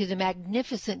into the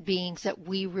magnificent beings that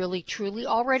we really truly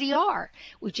already are.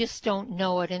 We just don't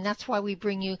know it. And that's why we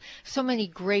bring you so many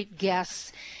great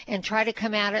guests and try to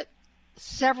come at it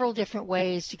several different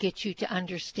ways to get you to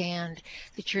understand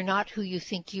that you're not who you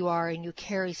think you are, and you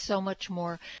carry so much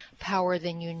more power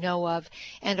than you know of.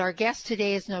 And our guest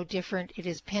today is no different. It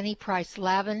is Penny Price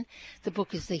Lavin. The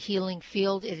book is The Healing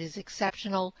Field. It is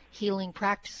exceptional healing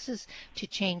practices to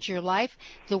change your life.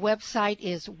 The website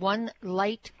is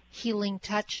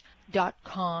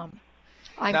OneLightHealingTouch.com.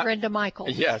 I'm Brenda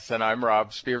Michaels. Yes, and I'm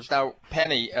Rob Spears. Now,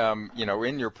 Penny,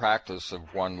 in your practice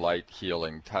of One Light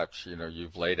Healing Touch,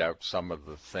 you've laid out some of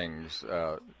the things,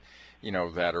 that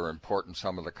are important,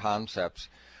 some of the concepts.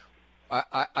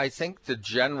 I think the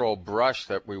general brush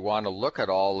that we want to look at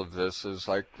all of this is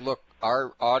like, look,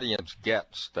 our audience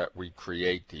gets that we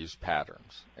create these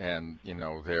patterns, and,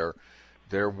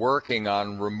 they're working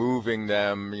on removing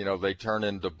them, they turn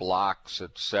into blocks,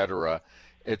 etc.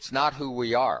 It's not who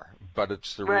we are, but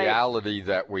it's the reality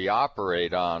that we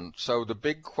operate on. So the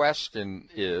big question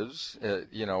is,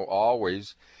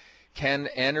 always, can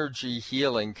energy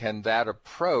healing, can that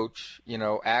approach,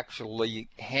 actually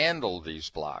handle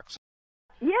these blocks?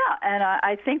 Yeah, and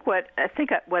I think what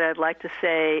I'd like to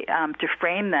say to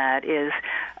frame that is,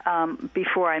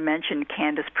 before I mentioned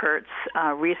Candace Pert's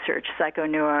research,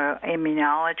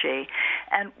 psychoneuroimmunology,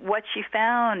 and what she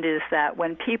found is that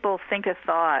when people think a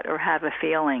thought or have a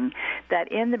feeling,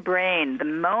 that in the brain, the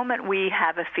moment we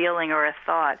have a feeling or a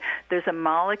thought, there's a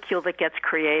molecule that gets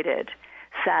created: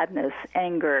 sadness,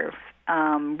 anger,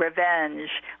 revenge,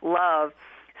 love.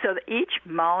 So that each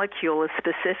molecule is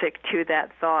specific to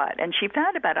that thought. And she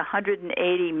found about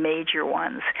 180 major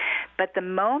ones. But the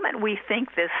moment we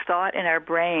think this thought in our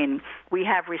brain, we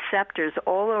have receptors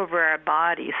all over our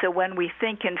body. So when we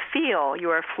think and feel, you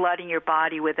are flooding your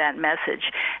body with that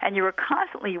message. And you are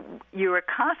constantly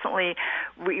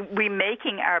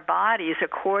remaking our bodies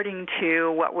according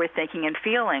to what we're thinking and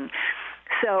feeling.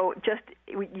 So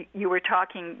you were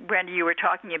talking, Brenda,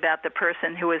 about the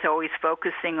person who is always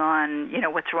focusing on,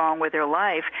 what's wrong with their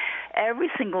life. Every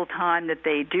single time that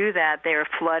they do that, they are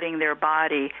flooding their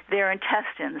body, their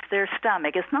intestines, their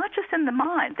stomach. It's not just in the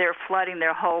mind. They're flooding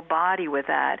their whole body with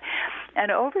that. And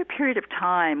over a period of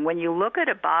time, when you look at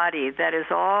a body that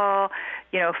is all,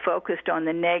 focused on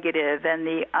the negative and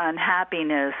the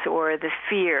unhappiness or the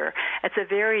fear, it's a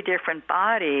very different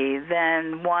body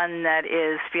than one that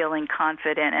is feeling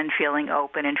confident and feeling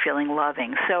open and feeling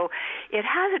loving. So it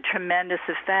has a tremendous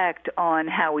effect on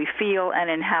how we feel and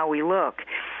in how we look.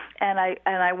 And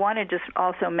I want to just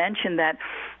also mention that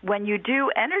when you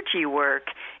do energy work,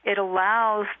 it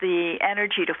allows the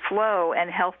energy to flow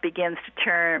and health begins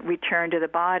to return to the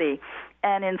body.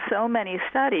 And in so many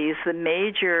studies, the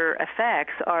major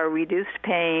effects are reduced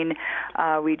pain,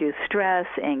 reduced stress,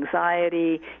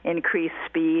 anxiety, increased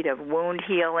speed of wound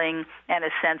healing, and a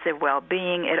sense of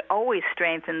well-being. It always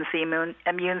strengthens the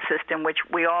immune system, which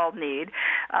we all need,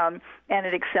 and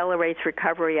it accelerates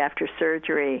recovery after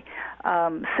surgery.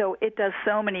 So it does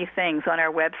so many things. On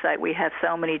our website, we have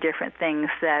so many different things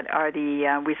that are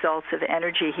the results of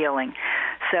energy healing.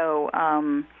 So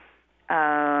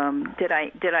did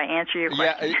I answer your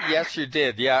question? Yeah, yes, you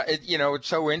did. Yeah, it's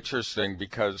so interesting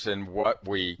because in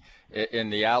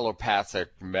the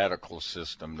allopathic medical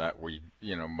system that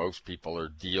most people are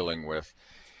dealing with,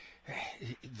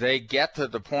 they get to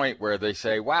the point where they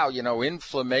say, wow,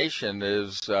 inflammation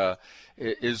is a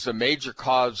major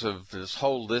cause of this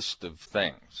whole list of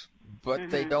things.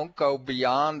 But they don't go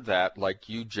beyond that like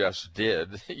you just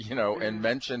did, and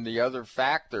mention the other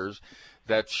factors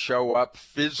that show up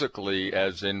physically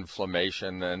as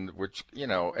inflammation, and which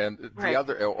the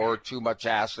other, or too much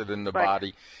acid in the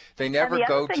body. They never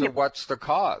go to what's the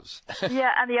cause.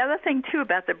 Yeah, and the other thing, too,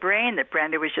 about the brain that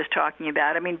Brenda was just talking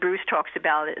about, Bruce talks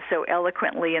about it so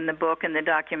eloquently in the book and the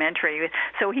documentary.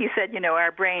 So he said,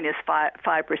 our brain is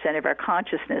 5% of our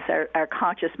consciousness. Our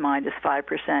conscious mind is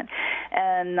 5%.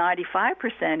 And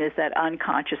 95% is that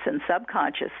unconscious and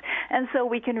subconscious. And so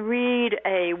we can read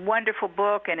a wonderful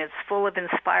book, and it's full of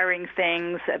inspiring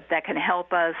things that can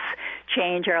help us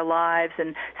change our lives.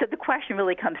 And so the question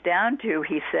really comes down to,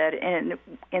 he said, in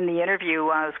the interview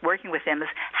I was working with him, is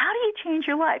how do you change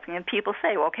your life? And people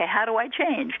say, well, okay, how do I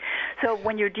change? So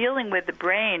when you're dealing with the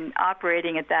brain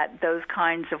operating at those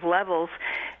kinds of levels,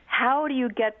 how do you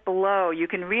get below? You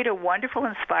can read a wonderful,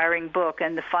 inspiring book,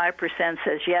 and the 5%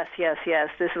 says, yes, yes, yes,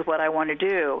 this is what I want to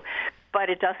do. but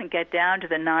it doesn't get down to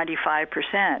the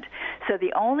 95%. So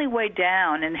the only way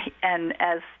down, and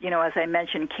as I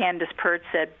mentioned, Candace Pert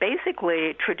said,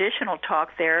 basically traditional talk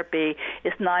therapy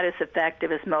is not as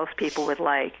effective as most people would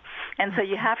like. And so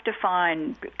you have to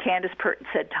find, Candace Pert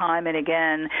said time and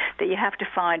again, that you have to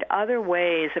find other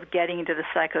ways of getting into the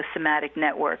psychosomatic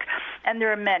network. And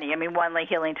there are many. I mean, One Lay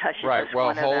Healing Touch is right. just Well,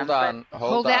 one of them.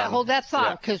 Hold that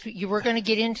thought, because you were going to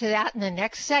get into that in the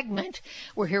next segment.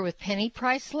 We're here with Penny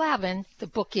Price Lavin. The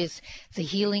book is The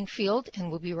Healing Field, and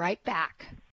we'll be right back.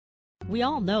 We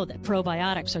all know that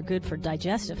probiotics are good for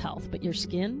digestive health, but your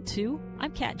skin, too?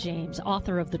 I'm Kat James,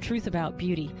 author of The Truth About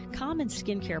Beauty. Common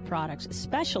skincare products,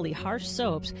 especially harsh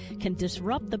soaps, can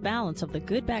disrupt the balance of the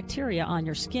good bacteria on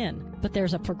your skin. But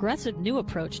there's a progressive new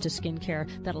approach to skincare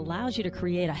that allows you to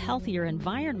create a healthier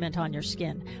environment on your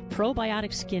skin, probiotic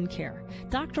skincare.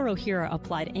 Dr. Ohira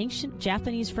applied ancient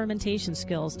Japanese fermentation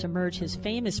skills to merge his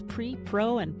famous pre,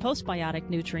 pro, and postbiotic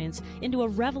nutrients into a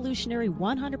revolutionary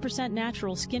 100%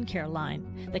 natural skincare line.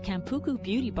 The Kampuku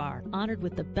Beauty Bar, honored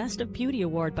with the Best of Beauty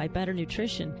Award by Better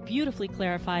Nutrition, beautifully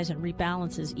clarifies and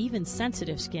rebalances even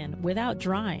sensitive skin without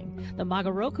drying. The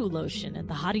Magaroku Lotion and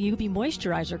the Hadayubi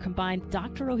Moisturizer combine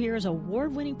Dr. Ohira's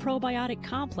award-winning probiotic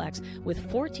complex with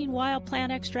 14 wild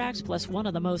plant extracts plus one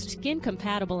of the most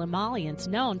skin-compatible emollients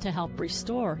known to help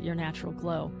restore your natural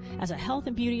glow. As a health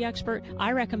and beauty expert,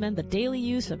 I recommend the daily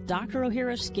use of Dr.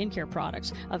 Ohira's skincare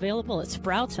products, available at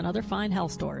Sprouts and other fine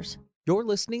health stores. You're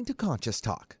listening to Conscious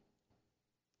Talk.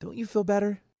 Don't you feel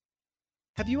better?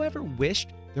 Have you ever wished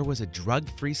there was a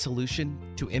drug-free solution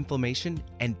to inflammation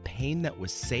and pain that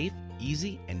was safe,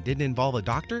 easy, and didn't involve a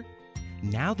doctor?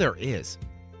 Now there is.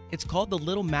 It's called the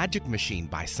Little Magic Machine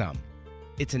by some.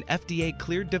 It's an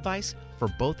FDA-cleared device for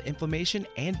both inflammation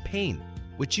and pain,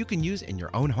 which you can use in your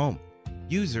own home.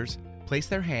 Users place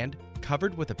their hand,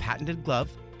 covered with a patented glove,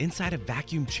 inside a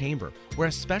vacuum chamber where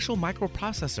a special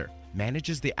microprocessor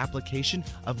manages the application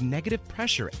of negative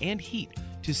pressure and heat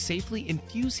to safely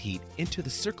infuse heat into the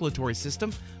circulatory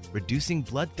system, reducing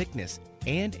blood thickness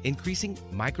and increasing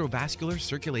microvascular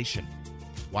circulation.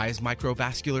 Why is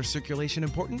microvascular circulation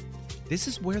important? This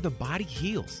is where the body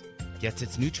heals, gets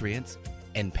its nutrients,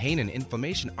 and pain and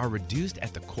inflammation are reduced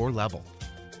at the core level.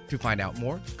 To find out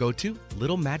more, go to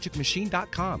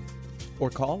littlemagicmachine.com or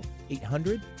call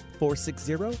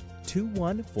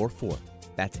 800-460-2144.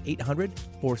 That's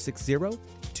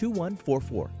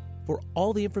 800-460-2144 for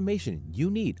all the information you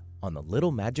need on the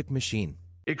Little Magic Machine.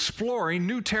 Exploring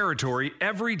new territory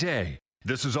every day.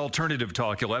 This is Alternative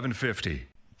Talk 1150.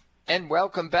 And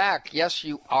welcome back. Yes,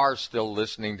 you are still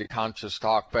listening to Conscious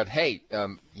Talk, but hey,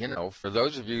 for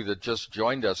those of you that just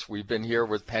joined us, we've been here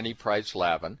with Penny Price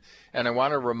Lavin, and I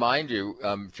want to remind you,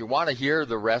 if you want to hear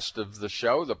the rest of the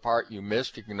show, the part you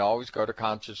missed, you can always go to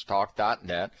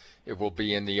ConsciousTalk.net. It will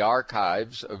be in the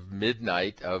archives of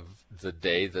midnight of the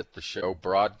day that the show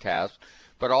broadcast.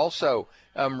 But also,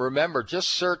 remember, just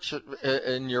search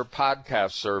in your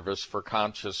podcast service for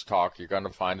Conscious Talk. You're going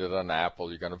to find it on Apple.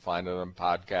 You're going to find it on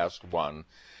Podcast One.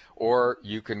 Or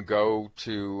you can go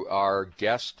to our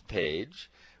guest page.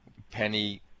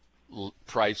 Penny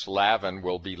Price Lavin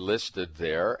will be listed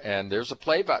there. And there's a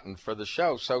play button for the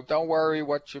show. So don't worry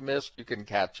what you missed. You can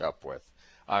catch up with.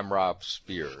 I'm Rob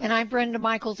Spears. And I'm Brenda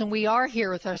Michaels, and we are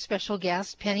here with our special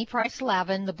guest, Penny Price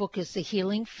Lavin. The book is The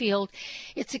Healing Field.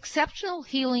 It's exceptional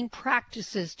healing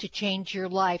practices to change your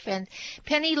life. And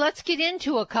Penny, let's get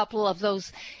into a couple of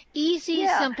those easy,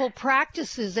 simple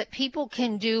practices that people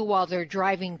can do while they're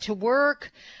driving to work.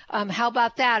 How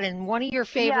about that? And one of your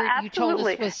favorite, you told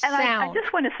us, was sound. I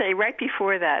just want to say right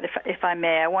before that, if I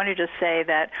may, I wanted to say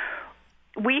that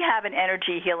we have an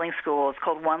energy healing school. It's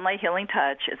called One Lay Healing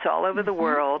Touch. It's all over the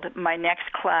world. My next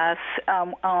class,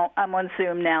 I'm on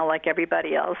Zoom now like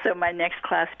everybody else, so my next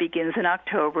class begins in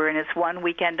October, and it's one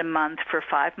weekend a month for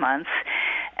 5 months.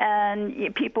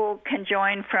 And people can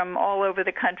join from all over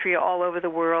the country, all over the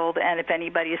world, and if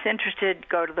anybody is interested,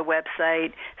 go to the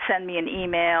website, send me an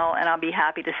email, and I'll be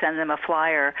happy to send them a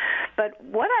flyer. But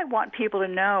what I want people to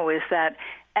know is that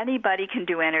anybody can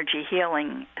do energy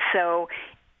healing. So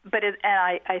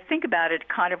I think about it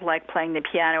kind of like playing the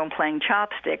piano and playing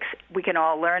chopsticks. We can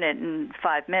all learn it in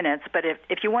 5 minutes, but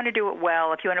if you want to do it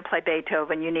well, if you want to play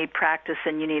Beethoven, you need practice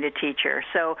and you need a teacher.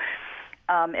 So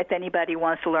if anybody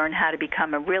wants to learn how to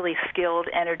become a really skilled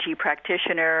energy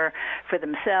practitioner for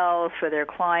themselves, for their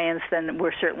clients, then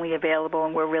we're certainly available,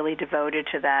 and we're really devoted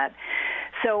to that.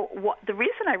 So the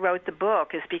reason I wrote the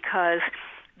book is because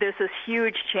there's this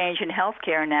huge change in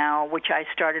healthcare now, which I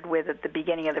started with at the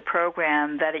beginning of the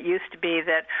program, that it used to be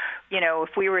that,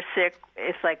 if we were sick,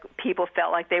 it's like people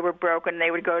felt like they were broken,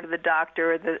 they would go to the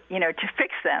doctor, to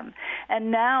fix them.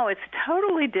 And now it's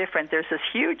totally different. There's this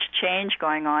huge change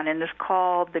going on, and it's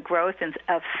called the growth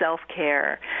of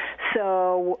self-care.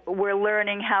 So we're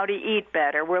learning how to eat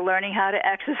better. We're learning how to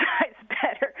exercise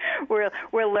better.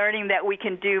 We're learning that we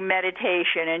can do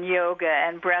meditation and yoga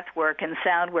and breath work and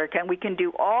sound work, and we can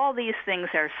do all these things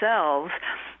ourselves.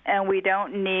 And we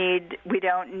don't need.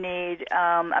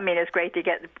 It's great to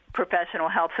get professional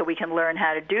help so we can learn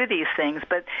how to do these things.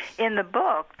 But in the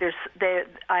book,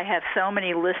 I have so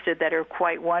many listed that are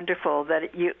quite wonderful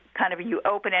that you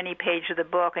open any page of the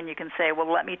book and you can say,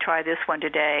 well, let me try this one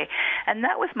today. And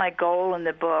that was my goal in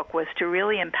the book, was to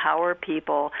really empower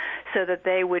people so that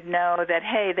they would know that,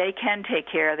 hey, they can take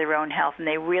care of their own health and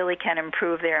they really can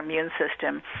improve their immune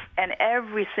system. And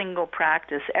every single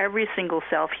practice, every single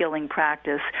self-healing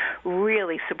practice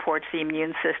really supports the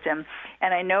immune system.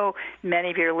 And I know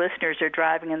many of your listeners are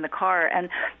driving in the car, and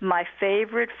my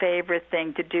favorite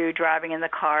thing to do driving in the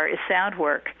car is sound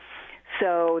work.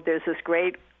 So there's this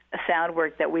great sound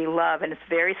work that we love, and it's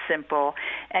very simple,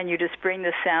 and you just bring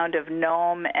the sound of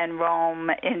Nom and Rom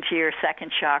into your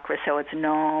second chakra, so it's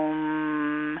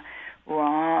Nom,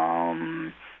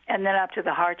 Rom, and then up to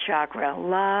the heart chakra,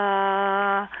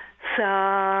 La,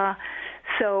 Sa.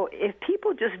 So if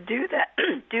people just do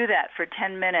that for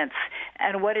 10 minutes,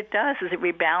 and what it does is it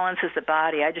rebalances the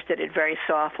body. I just did it very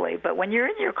softly. But when you're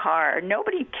in your car,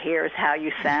 nobody cares how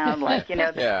you sound. Like,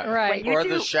 yeah. Right. Or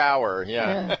the shower,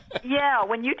 yeah. Yeah,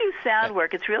 when you do sound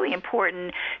work, it's really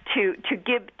important to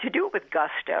do it with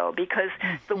gusto, because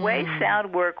the way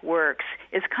sound work works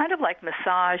is kind of like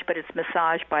massage, but it's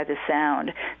massaged by the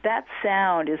sound. That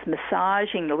sound is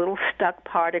massaging the little stuck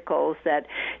particles that,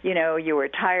 you were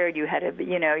tired, you had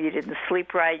you didn't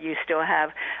sleep right, you still have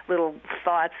little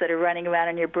thoughts that are running around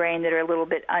in your brain that are a little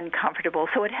bit uncomfortable.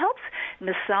 So it helps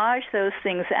massage those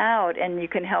things out, and you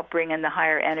can help bring in the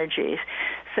higher energies.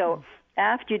 So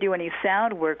after you do any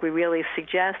sound work, we really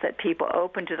suggest that people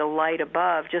open to the light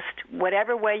above, just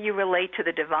whatever way you relate to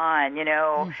the divine,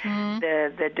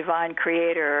 the divine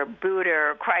creator, or Buddha,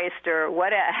 or Christ, or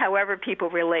whatever, however people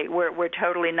relate. We're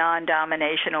totally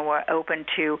non-dominational. We're open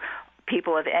to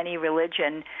people of any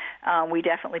religion. We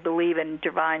definitely believe in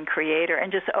divine creator,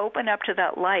 and just open up to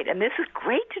that light. And this is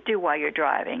great to do while you're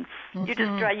driving. You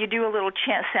just you do a little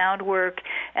sound work,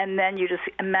 and then you just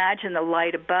imagine the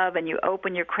light above, and you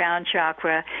open your crown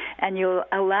chakra, and you'll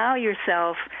allow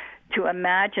yourself to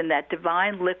imagine that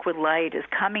divine liquid light is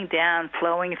coming down,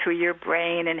 flowing through your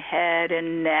brain and head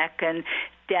and neck and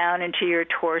down into your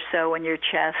torso and your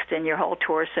chest and your whole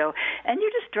torso. And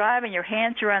you're just driving, your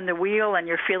hands are on the wheel, and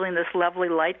you're feeling this lovely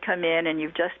light come in, and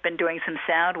you've just been doing some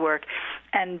sound work.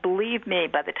 And believe me,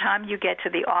 by the time you get to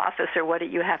the office or what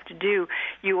you have to do,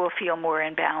 you will feel more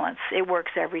in balance. It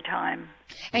works every time.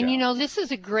 And, this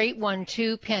is a great one,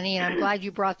 too, Penny, and I'm glad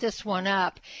you brought this one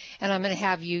up. And I'm going to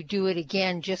have you do it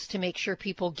again just to make sure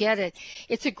people get it.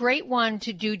 It's a great one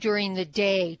to do during the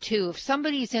day, too. If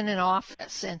somebody's in an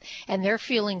office and they're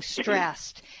feeling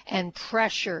stressed and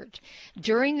pressured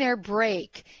during their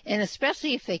break, and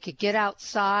especially if they could get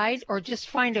outside or just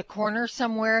find a corner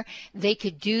somewhere, they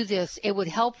could do this. It would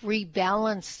help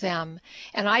rebalance them,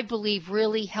 and I believe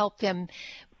really help them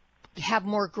have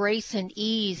more grace and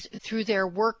ease through their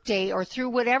workday or through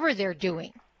whatever they're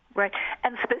doing. Right,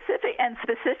 and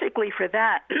specifically for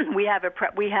that, we have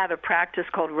a practice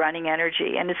called Running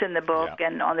Energy, and it's in the book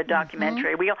and on the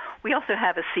documentary. We also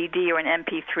have a CD or an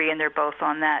MP3, and they're both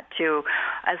on that too,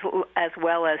 as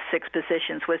well as 6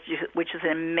 positions, which is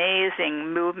an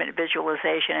amazing movement,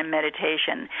 visualization, and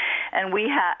meditation. And we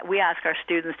ask our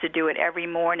students to do it every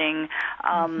morning,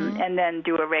 and then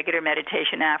do a regular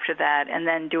meditation after that, and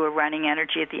then do a running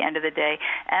energy at the end of the day.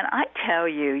 And I tell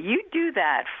you, you do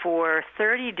that for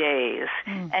 30 days,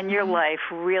 and your life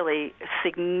really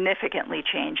significantly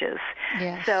changes.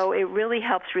 Yes. So it really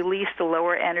helps release the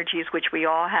lower energies, which we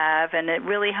all have, and it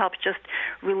really helps just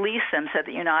release them so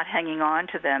that you're not hanging on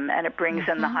to them, and it brings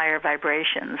in the higher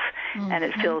vibrations, and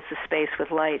it fills the space with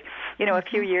light. A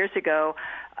few years ago,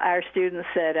 our students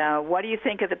said, what do you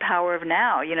think of The Power of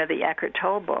Now, the Eckhart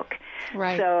Tolle book?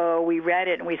 Right. So we read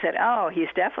it, and we said, oh, he's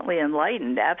definitely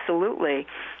enlightened, absolutely.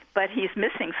 But he's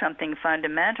missing something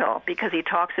fundamental, because he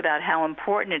talks about how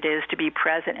important it is to be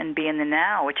present and be in the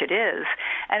now, which it is.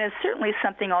 And it's certainly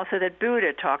something also that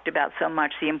Buddha talked about so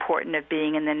much, the importance of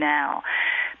being in the now.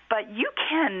 But you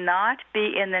cannot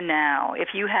be in the now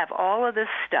if you have all of this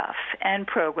stuff and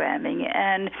programming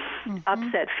and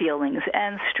upset feelings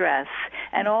and stress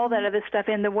and all that other stuff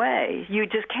in the way. You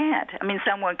just can't. I mean,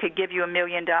 someone could give you $1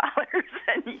 million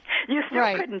and you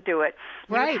still couldn't do it.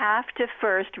 You have to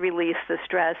first release the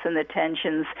stress and the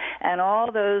tensions and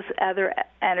all those other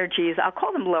energies. I'll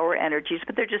call them lower energies,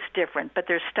 but they're just different, but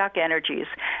they're stuck energies.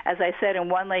 As I said, in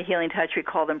One Light Healing Touch, we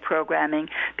call them programming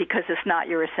because it's not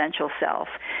your essential self.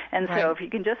 And so if you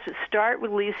can just start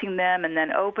releasing them and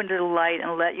then open to the light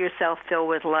and let yourself fill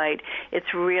with light,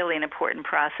 it's really an important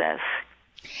process.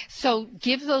 So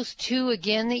give those two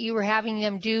again that you were having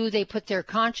them do. They put their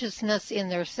consciousness in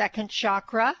their second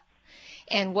chakra.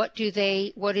 And what is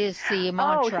the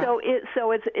mantra?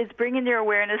 So it's bringing their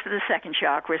awareness to the second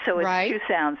chakra. So it's two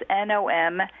sounds,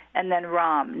 N-O-M, and then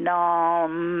Ram,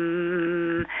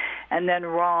 Nam, and then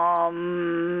Ram.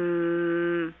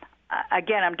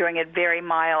 Again, I'm doing it very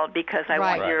mild because I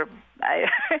want your...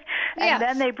 and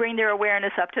then they bring their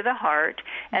awareness up to the heart,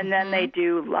 and then they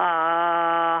do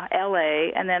La,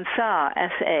 L-A, and then Sa,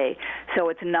 S-A. So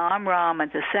it's Nam Ram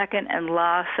at the second and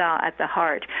La Sa at the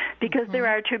heart, because they're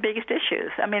our two biggest issues.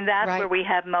 I mean, that's where we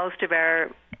have most of our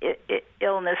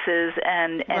illnesses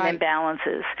and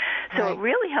imbalances. So it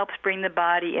really helps bring the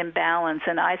body in balance.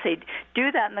 And I say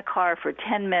do that in the car for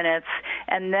 10 minutes,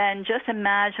 and then just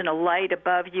imagine a light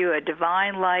above you, a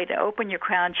divine light. Open your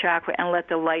crown chakra and let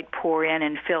the light pour in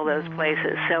and fill those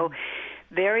places. So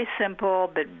very simple,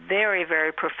 but very,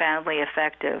 very profoundly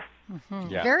effective.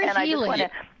 Very healing.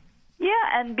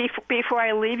 And before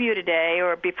I leave you today,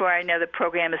 or before I know the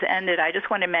program has ended, I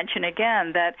just want to mention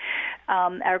again that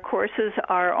our courses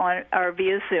are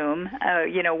via Zoom,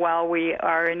 while we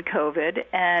are in COVID,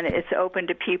 and it's open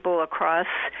to people across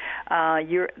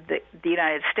the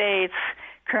United States.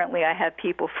 Currently, I have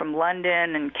people from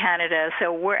London and Canada,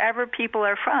 so wherever people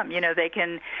are from, they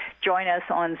can join us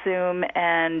on Zoom,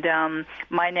 and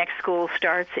my next school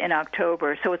starts in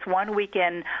October. So it's one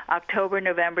weekend, October,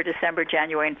 November, December,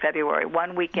 January, and February,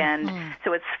 one weekend.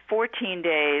 So it's 14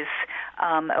 days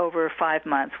over 5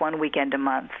 months, one weekend a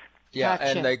month. Yeah,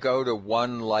 and they go to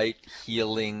One Light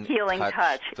Healing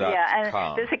Touch.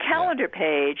 And there's a calendar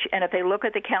page, and if they look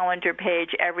at the calendar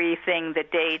page, everything, the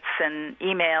dates and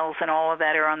emails and all of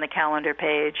that are on the calendar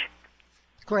page.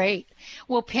 Great.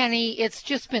 Well, Penny, it's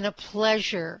just been a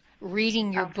pleasure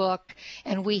reading your book,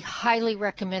 and we highly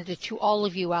recommend it to all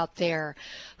of you out there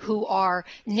who are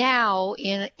now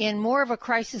in more of a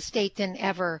crisis state than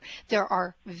ever. There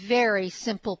are very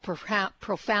simple,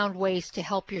 profound ways to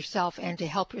help yourself and to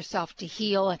help yourself to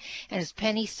heal. And as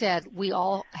Penny said, we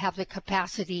all have the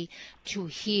capacity to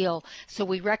heal. So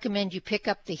we recommend you pick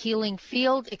up the Healing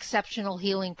Field, Exceptional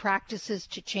Healing Practices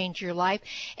to Change Your Life.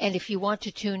 And if you want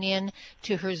to tune in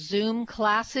to her Zoom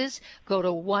classes, go to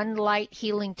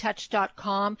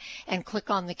OneLightHealingTouch.com and click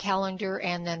on the calendar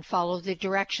and then follow the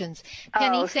directions.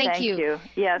 Penny, thank you.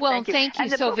 Yes, well, thank you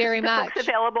so very much. The book's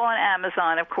available on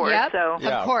Amazon, of course. Yep, so.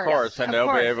 Of course, and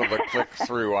they'll be able to click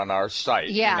through on our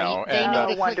site. Yeah, they know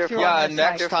to click through on our site.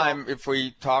 Next time if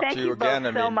we talk to you again,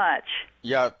 so much.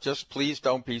 Yeah, just please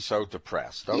don't be so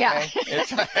depressed, okay? Yeah.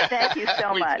 Thank you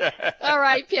so much. All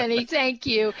right, Penny, thank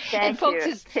you. Thank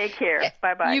you. Take care.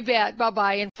 Bye-bye. You bet.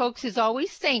 Bye-bye. And folks, as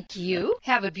always, thank you.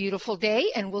 Have a beautiful day,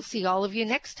 and we'll see all of you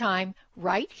next time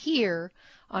right here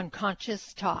on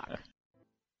Conscious Talk.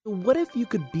 What if you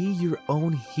could be your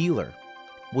own healer?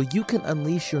 Well, you can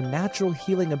unleash your natural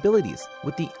healing abilities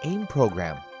with the AIM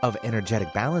program of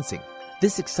energetic balancing.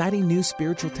 This exciting new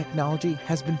spiritual technology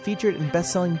has been featured in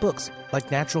best-selling books like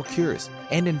Natural Cures,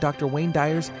 and in Dr. Wayne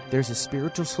Dyer's There's a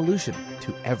Spiritual Solution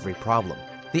to Every Problem.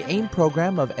 The AIM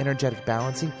program of energetic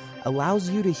balancing allows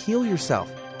you to heal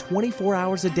yourself 24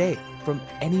 hours a day from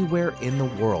anywhere in the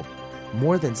world.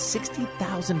 More than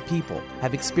 60,000 people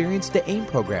have experienced the AIM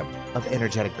program of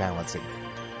energetic balancing.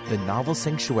 The novel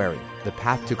Sanctuary, The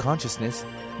Path to Consciousness,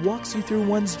 walks you through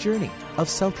one's journey of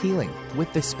self-healing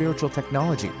with this spiritual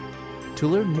technology. To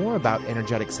learn more about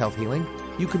energetic self-healing,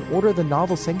 you can order the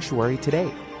novel Sanctuary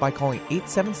today by calling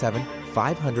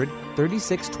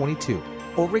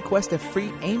 877-500-3622 or request a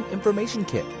free AIM information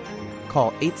kit.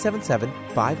 Call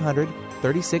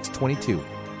 877-500-3622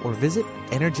 or visit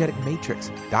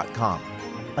energeticmatrix.com.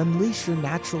 Unleash your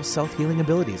natural self-healing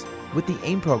abilities with the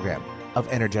AIM program of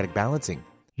energetic balancing.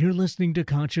 You're listening to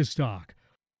Conscious Talk.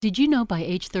 Did you know by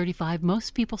age 35,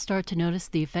 most people start to notice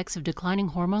the effects of declining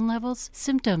hormone levels?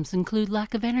 Symptoms include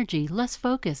lack of energy, less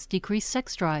focus, decreased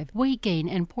sex drive, weight gain,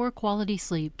 and poor quality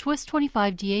sleep. Twist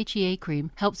 25 DHEA cream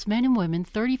helps men and women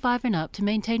 35 and up to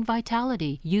maintain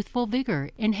vitality, youthful vigor,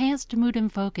 enhanced mood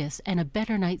and focus, and a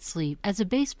better night's sleep. As a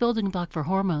base building block for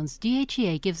hormones,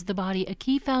 DHEA gives the body a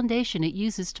key foundation it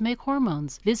uses to make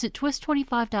hormones. Visit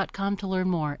twist25.com to learn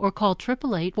more or call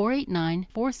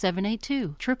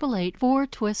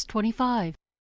 888-489-4782. 888-4-TWIST25.